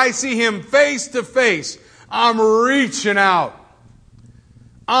day I see him face to face. I'm reaching out.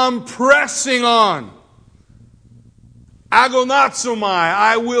 I'm pressing on. Agonazomai,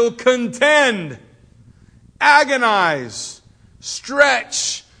 I will contend, agonize,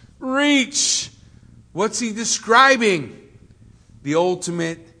 stretch, reach. What's he describing? The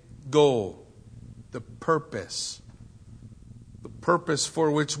ultimate goal, the purpose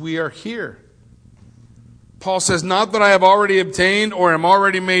for which we are here. Paul says, not that I have already obtained or am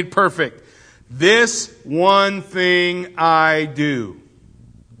already made perfect. This one thing I do.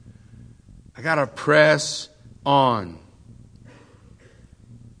 I got to press on.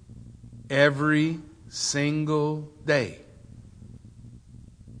 Every single day.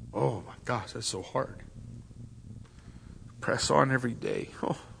 Oh my gosh, that's so hard. Press on every day.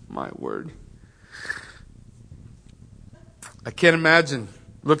 Oh, my word. I can't imagine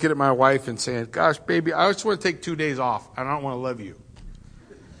looking at my wife and saying, gosh, baby, I just want to take 2 days off. I don't want to love you.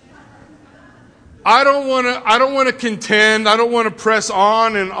 I don't want to contend. I don't want to press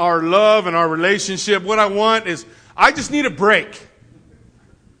on in our love and our relationship. What I want is, I just need a break.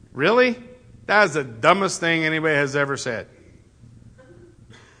 Really? That is the dumbest thing anybody has ever said.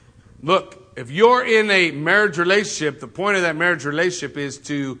 Look, if you're in a marriage relationship, the point of that marriage relationship is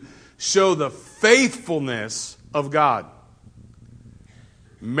to show the faithfulness of God.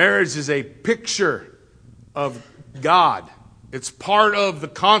 Marriage is a picture of God. It's part of the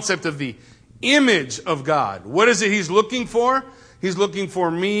concept of the image of God. What is it he's looking for? He's looking for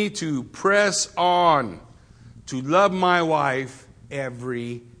me to press on, to love my wife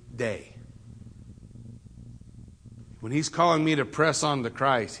every day. When he's calling me to press on to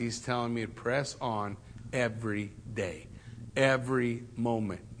Christ, he's telling me to press on every day, every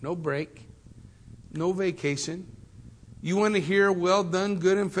moment. No break, no vacation. You want to hear, well done,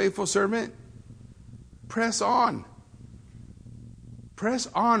 good and faithful servant? Press on. Press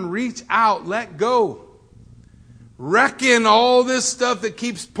on, reach out, let go. Reckon all this stuff that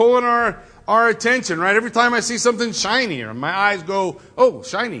keeps pulling our attention, right? Every time I see something shiny, or my eyes go, oh,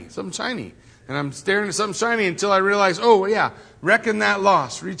 shiny, something shiny. And I'm staring at something shiny until I realize, oh, yeah, reckon that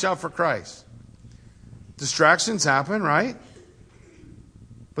loss. Reach out for Christ. Distractions happen, right?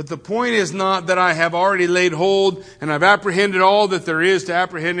 But the point is not that I have already laid hold and I've apprehended all that there is to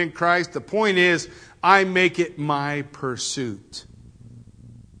apprehend in Christ. The point is, I make it my pursuit.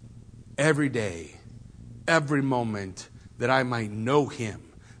 Every day, every moment, that I might know Him,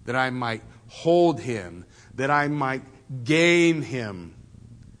 that I might hold Him, that I might gain Him.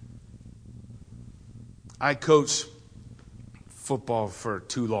 I coached football for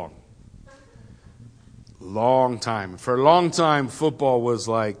too long. Long time. For a long time, football was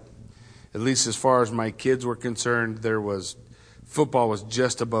like, at least as far as my kids were concerned, football was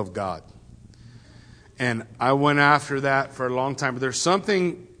just above God. And I went after that for a long time. But there's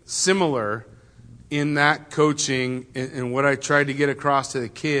something similar in that coaching and what I tried to get across to the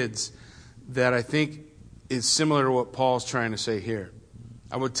kids that I think is similar to what Paul's trying to say here.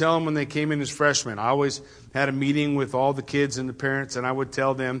 I would tell them when they came in as freshmen. I always had a meeting with all the kids and the parents, and I would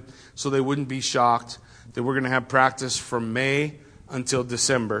tell them so they wouldn't be shocked that we're going to have practice from May until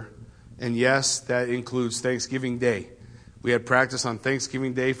December. And yes, that includes Thanksgiving Day. We had practice on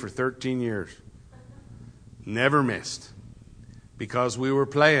Thanksgiving Day for 13 years. Never missed. Because we were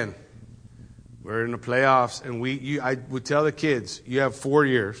playing. We're in the playoffs, and I would tell the kids, you have 4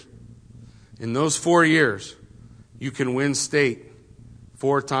 years. In those 4 years, you can win state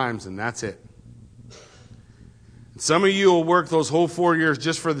 4 times, and that's it. Some of you will work those whole 4 years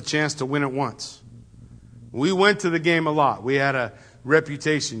just for the chance to win it once. We went to the game a lot. We had a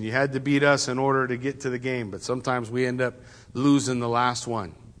reputation. You had to beat us in order to get to the game, but sometimes we end up losing the last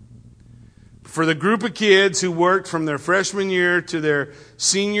one. For the group of kids who worked from their freshman year to their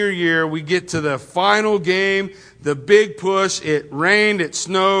senior year, we get to the final game, the big push. It rained, it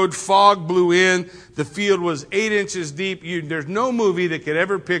snowed, fog blew in. The field was 8 inches deep. There's no movie that could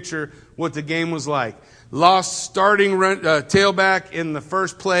ever picture what the game was like. Lost starting tailback in the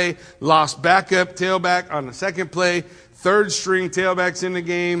first play, lost backup tailback on the second play, third string tailbacks in the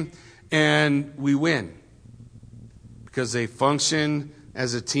game, and we win. Because they function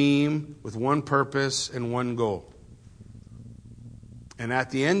as a team with one purpose and one goal. And at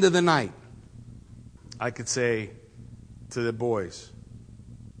the end of the night, I could say to the boys,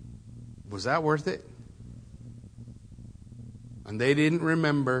 was that worth it? And they didn't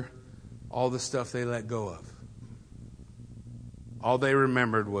remember all the stuff they let go of. All they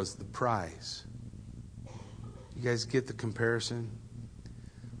remembered was the prize. You guys get the comparison?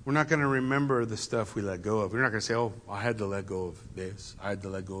 We're not going to remember the stuff we let go of. We're not going to say, oh, I had to let go of this. I had to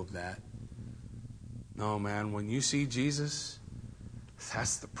let go of that. No, man, when you see Jesus,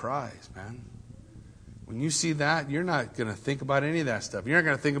 that's the prize, man. When you see that, you're not going to think about any of that stuff. You're not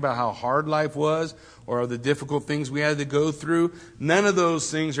going to think about how hard life was or the difficult things we had to go through. None of those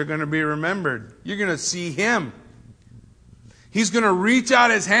things are going to be remembered. You're going to see Him. He's going to reach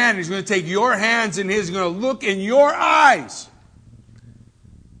out His hand. He's going to take your hands in His. He's going to look in your eyes.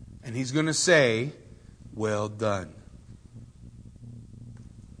 And He's going to say, well done.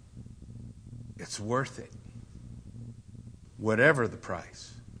 It's worth it. Whatever the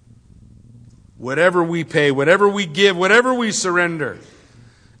price. Whatever we pay, whatever we give, whatever we surrender.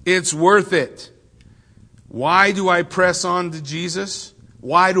 It's worth it. Why do I press on to Jesus?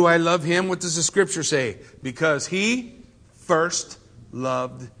 Why do I love Him? What does the Scripture say? Because He first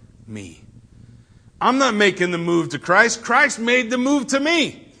loved me. I'm not making the move to Christ. Christ made the move to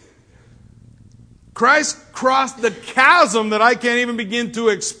me. Christ crossed the chasm that I can't even begin to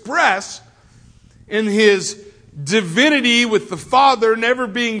express in His divinity with the Father, never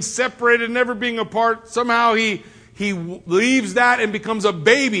being separated, never being apart. Somehow He leaves that and becomes a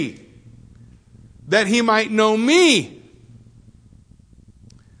baby that He might know me.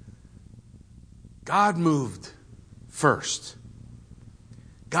 God moved first.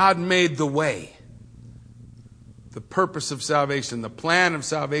 God made the way. The purpose of salvation, the plan of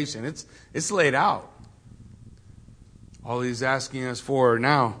salvation, it's laid out. All He's asking us for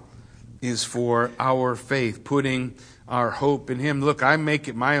now is for our faith, putting our hope in Him. Look, I make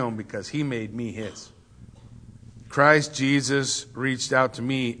it my own because He made me His. Christ Jesus reached out to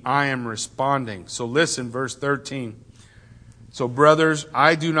me. I am responding. So listen, verse 13. So brothers,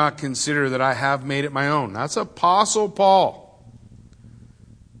 I do not consider that I have made it my own. That's Apostle Paul.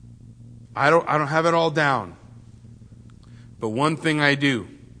 I don't have it all down. But one thing I do,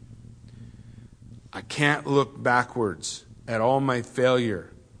 I can't look backwards at all my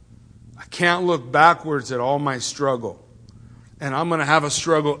failure. I can't look backwards at all my struggle. And I'm going to have a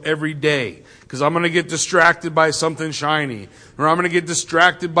struggle every day because I'm going to get distracted by something shiny, or I'm going to get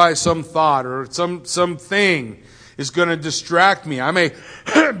distracted by some thought, or something is going to distract me. I may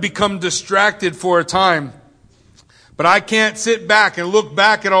become distracted for a time, but I can't sit back and look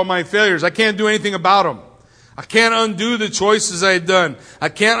back at all my failures. I can't do anything about them. I can't undo the choices I've done. I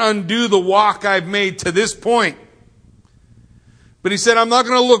can't undo the walk I've made to this point. But he said, I'm not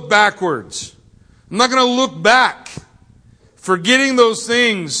going to look backwards. I'm not going to look back, forgetting those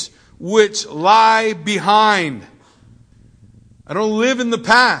things which lie behind. I don't live in the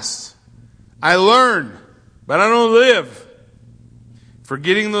past. I learn, but I don't live.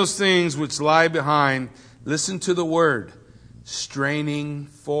 Forgetting those things which lie behind, listen to the word, straining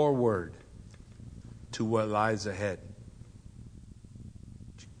forward to what lies ahead.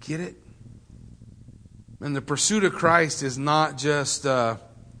 Did you get it? And the pursuit of Christ is not just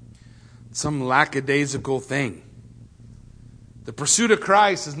some lackadaisical thing. The pursuit of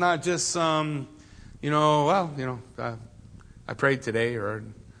Christ is not just some, I prayed today or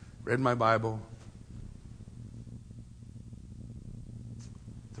read my Bible.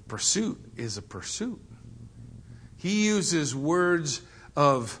 The pursuit is a pursuit. He uses words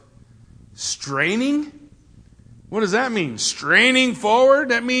of straining. What does that mean? Straining forward?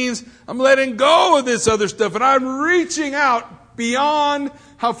 That means I'm letting go of this other stuff and I'm reaching out beyond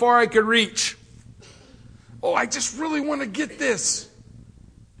how far I could reach. Oh, I just really want to get this.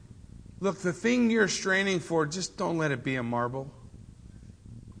 Look, the thing you're straining for, just don't let it be a marble.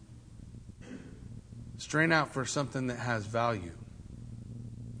 Strain out for something that has value.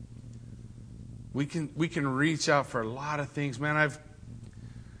 We can reach out for a lot of things. Man, I've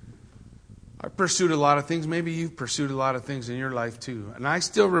pursued a lot of things. Maybe you've pursued a lot of things in your life too. And I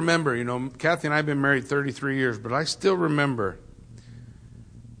still remember, Kathy and I have been married 33 years, but I still remember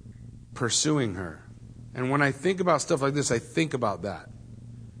pursuing her. And when I think about stuff like this, I think about that.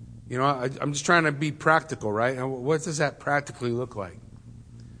 I'm just trying to be practical, right? And what does that practically look like?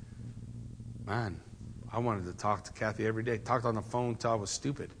 Man, I wanted to talk to Kathy every day. Talked on the phone until I was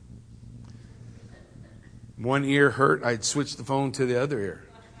stupid. One ear hurt, I'd switch the phone to the other ear.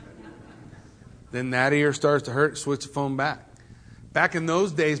 Then that ear starts to hurt, switch the phone back. Back in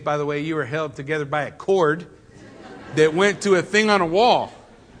those days, by the way, you were held together by a cord that went to a thing on a wall.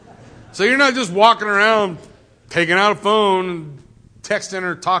 So you're not just walking around taking out a phone, texting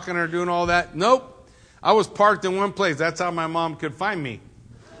her, talking to her, doing all that. Nope. I was parked in one place. That's how my mom could find me.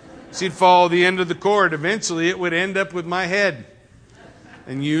 She'd follow the end of the cord. Eventually, it would end up with my head.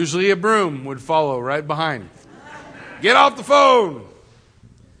 And usually a broom would follow right behind. Get off the phone!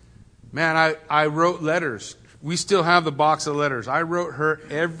 Man, I wrote letters. We still have the box of letters. I wrote her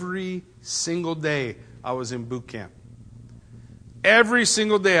every single day I was in boot camp. Every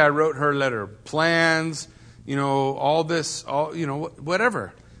single day I wrote her a letter. Plans, all this,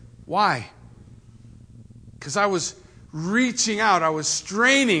 whatever. Why? Because I was reaching out. I was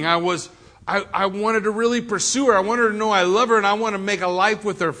straining. I wanted to really pursue her. I wanted her to know I love her and I want to make a life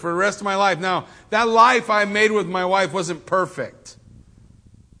with her for the rest of my life. Now, that life I made with my wife wasn't perfect.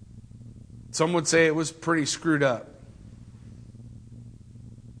 Some would say it was pretty screwed up.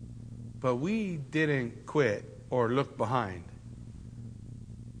 But we didn't quit or look behind.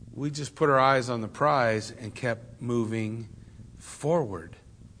 We just put our eyes on the prize and kept moving forward.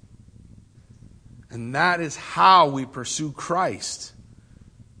 And that is how we pursue Christ.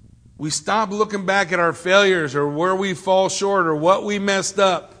 We stop looking back at our failures or where we fall short or what we messed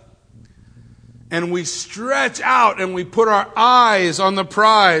up. And we stretch out and we put our eyes on the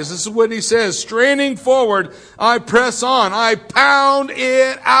prize. This is what he says. Straining forward, I press on. I pound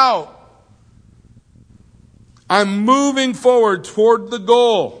it out. I'm moving forward toward the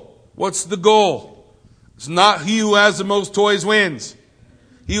goal. What's the goal? It's not he who has the most toys wins.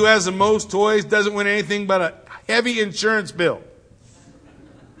 He who has the most toys doesn't win anything but a heavy insurance bill.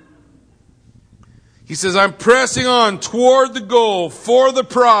 He says, I'm pressing on toward the goal for the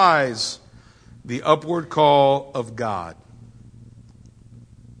prize, the upward call of God.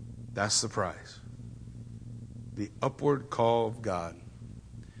 That's the prize. The upward call of God.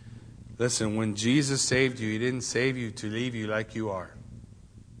 Listen, when Jesus saved you, He didn't save you to leave you like you are.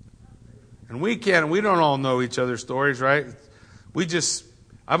 And we don't all know each other's stories, right?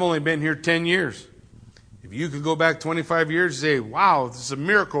 I've only been here 10 years. If you could go back 25 years and say, wow, this is a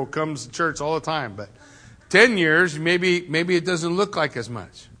miracle, comes to church all the time. But 10 years, maybe it doesn't look like as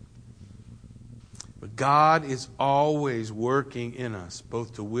much. But God is always working in us,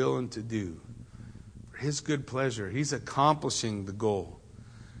 both to will and to do, for His good pleasure. He's accomplishing the goal.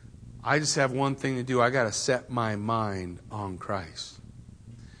 I just have one thing to do. I got to set my mind on Christ.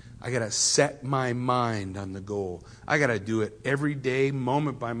 I got to set my mind on the goal. I got to do it every day,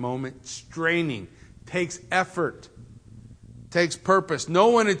 moment by moment, straining. Takes effort. Takes purpose. No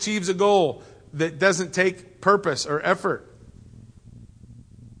one achieves a goal that doesn't take purpose or effort.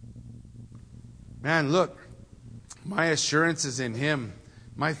 Man, look, my assurance is in Him.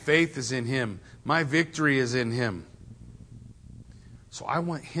 My faith is in Him. My victory is in Him. So I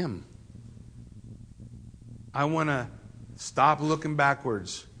want Him. I want to stop looking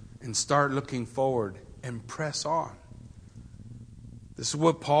backwards and start looking forward and press on. This is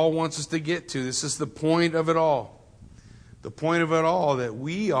what Paul wants us to get to. This is the point of it all. The point of it all, that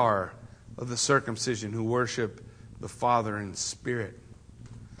we are of the circumcision who worship the Father in spirit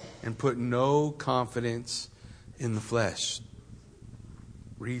and put no confidence in the flesh.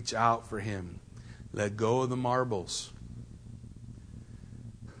 Reach out for Him. Let go of the marbles.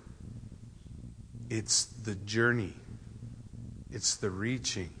 It's the journey. It's the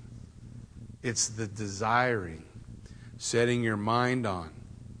reaching. It's the desiring. Setting your mind on.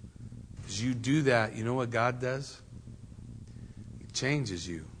 As you do that, you know what God does? He changes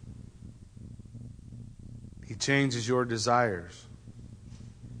you. He changes your desires.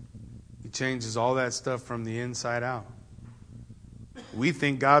 He changes all that stuff from the inside out. We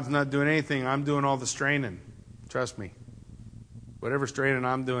think God's not doing anything. I'm doing all the straining. Trust me. Whatever straining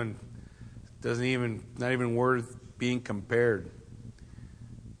I'm doing not even worth being compared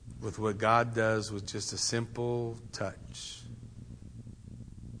with what God does with just a simple touch,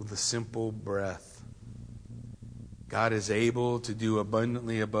 with a simple breath. God is able to do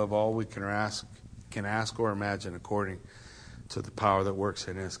abundantly above all we can ask or imagine, according to the power that works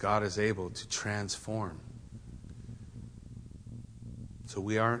in us. God is able to transform. So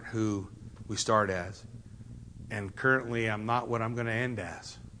we aren't who we start as. And currently, I'm not what I'm going to end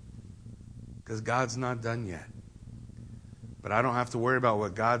as. Because God's not done yet. But I don't have to worry about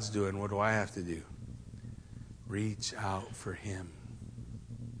what God's doing. What do I have to do? Reach out for Him.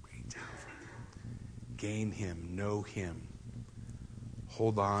 Reach out for Him. Gain Him. Know Him.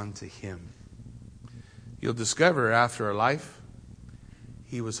 Hold on to Him. You'll discover after a life,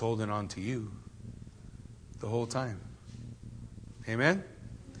 He was holding on to you the whole time. Amen?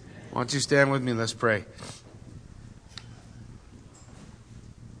 Why don't you stand with me? Let's pray.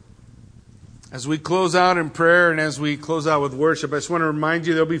 As we close out in prayer and as we close out with worship, I just want to remind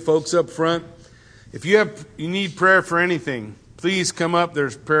you there'll be folks up front. If you need prayer for anything, please come up.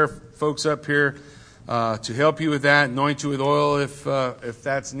 There's prayer folks up here to help you with that, anoint you with oil if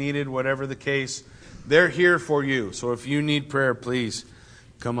that's needed, whatever the case. They're here for you. So if you need prayer, please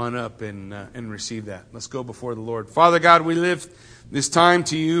come on up and receive that. Let's go before the Lord. Father God, we lift this time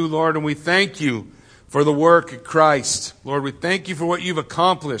to you, Lord, and we thank you for the work of Christ. Lord, we thank you for what you've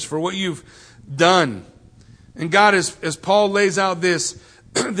accomplished, for what you've done. And God, as Paul lays out this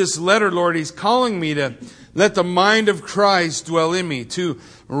letter, Lord, he's calling me to let the mind of Christ dwell in me, to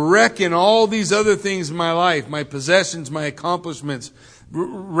reckon all these other things in my life, my possessions, my accomplishments,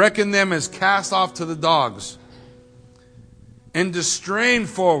 reckon them as cast off to the dogs, and to strain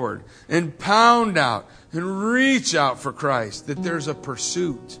forward and pound out and reach out for Christ, that there's a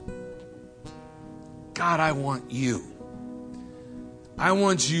pursuit. God, I want you. I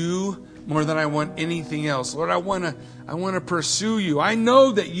want you more than I want anything else. Lord, I want to pursue you. I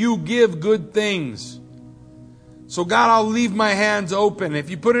know that you give good things. So God, I'll leave my hands open. If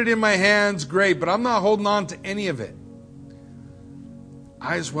you put it in my hands, great, but I'm not holding on to any of it.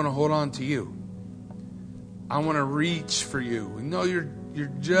 I just want to hold on to you. I want to reach for you. No, you're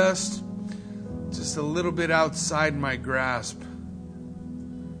just a little bit outside my grasp.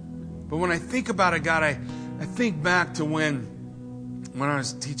 But when I think about it, God, I think back to when I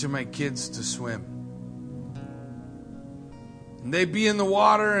was teaching my kids to swim. And they'd be in the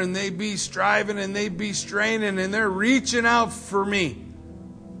water and they'd be striving and they'd be straining and they're reaching out for me.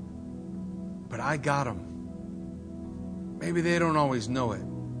 But I got them. Maybe they don't always know it.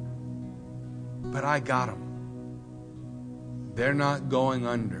 But I got them. They're not going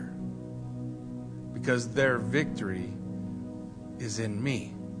under. Because their victory is in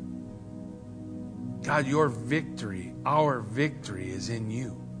me. God, your victory, our victory is in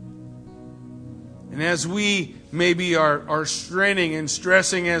you. And as we maybe are straining and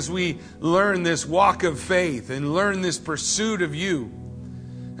stressing as we learn this walk of faith and learn this pursuit of you,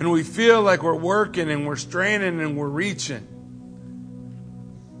 and we feel like we're working and we're straining and we're reaching,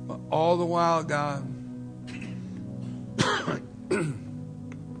 but all the while, God,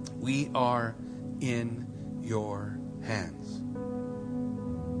 we are in your hands.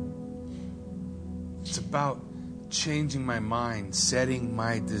 It's about changing my mind, setting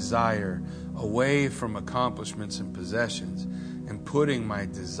my desire away from accomplishments and possessions, and putting my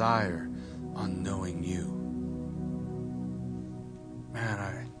desire on knowing you.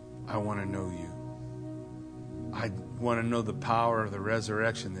 Man, I want to know you. I want to know the power of the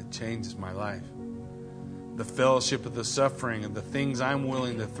resurrection that changes my life. The fellowship of the suffering and the things I'm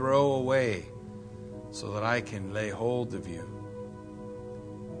willing to throw away so that I can lay hold of you.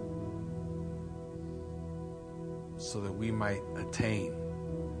 So that we might attain.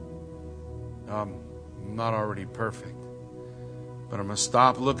 I'm not already perfect. But I'm going to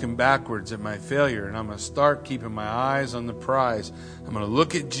stop looking backwards at my failure and I'm going to start keeping my eyes on the prize. I'm going to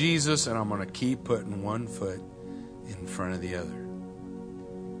look at Jesus and I'm going to keep putting one foot in front of the other.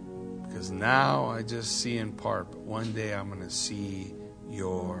 Because now I just see in part, but one day I'm going to see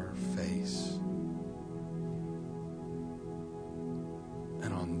your face.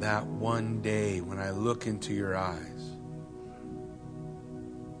 And on that one day, when I look into your eyes,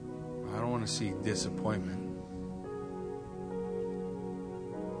 I don't want to see disappointment.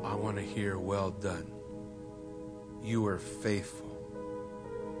 I want to hear, well done. You are faithful.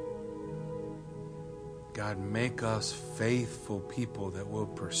 God, make us faithful people that will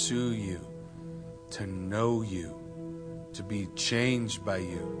pursue you, to know you, to be changed by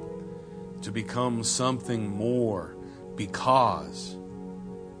you, to become something more because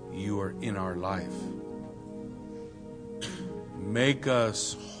you are in our life. Make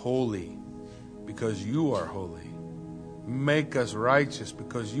us holy because you are holy. Make us righteous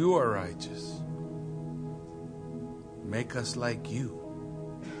because you are righteous. Make us like you.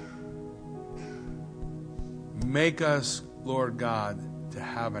 Make us, Lord God, to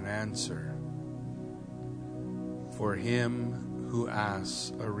have an answer for him who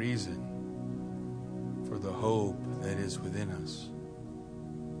asks a reason for the hope that is within us.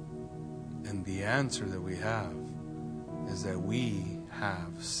 And the answer that we have is that we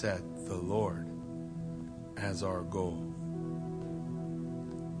have set the Lord as our goal.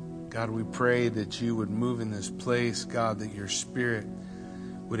 God, we pray that you would move in this place, God, that your Spirit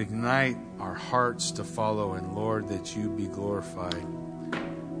would ignite our hearts to follow, and Lord, that you be glorified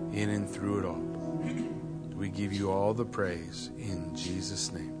in and through it all. We give you all the praise in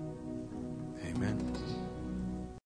Jesus' name. Amen.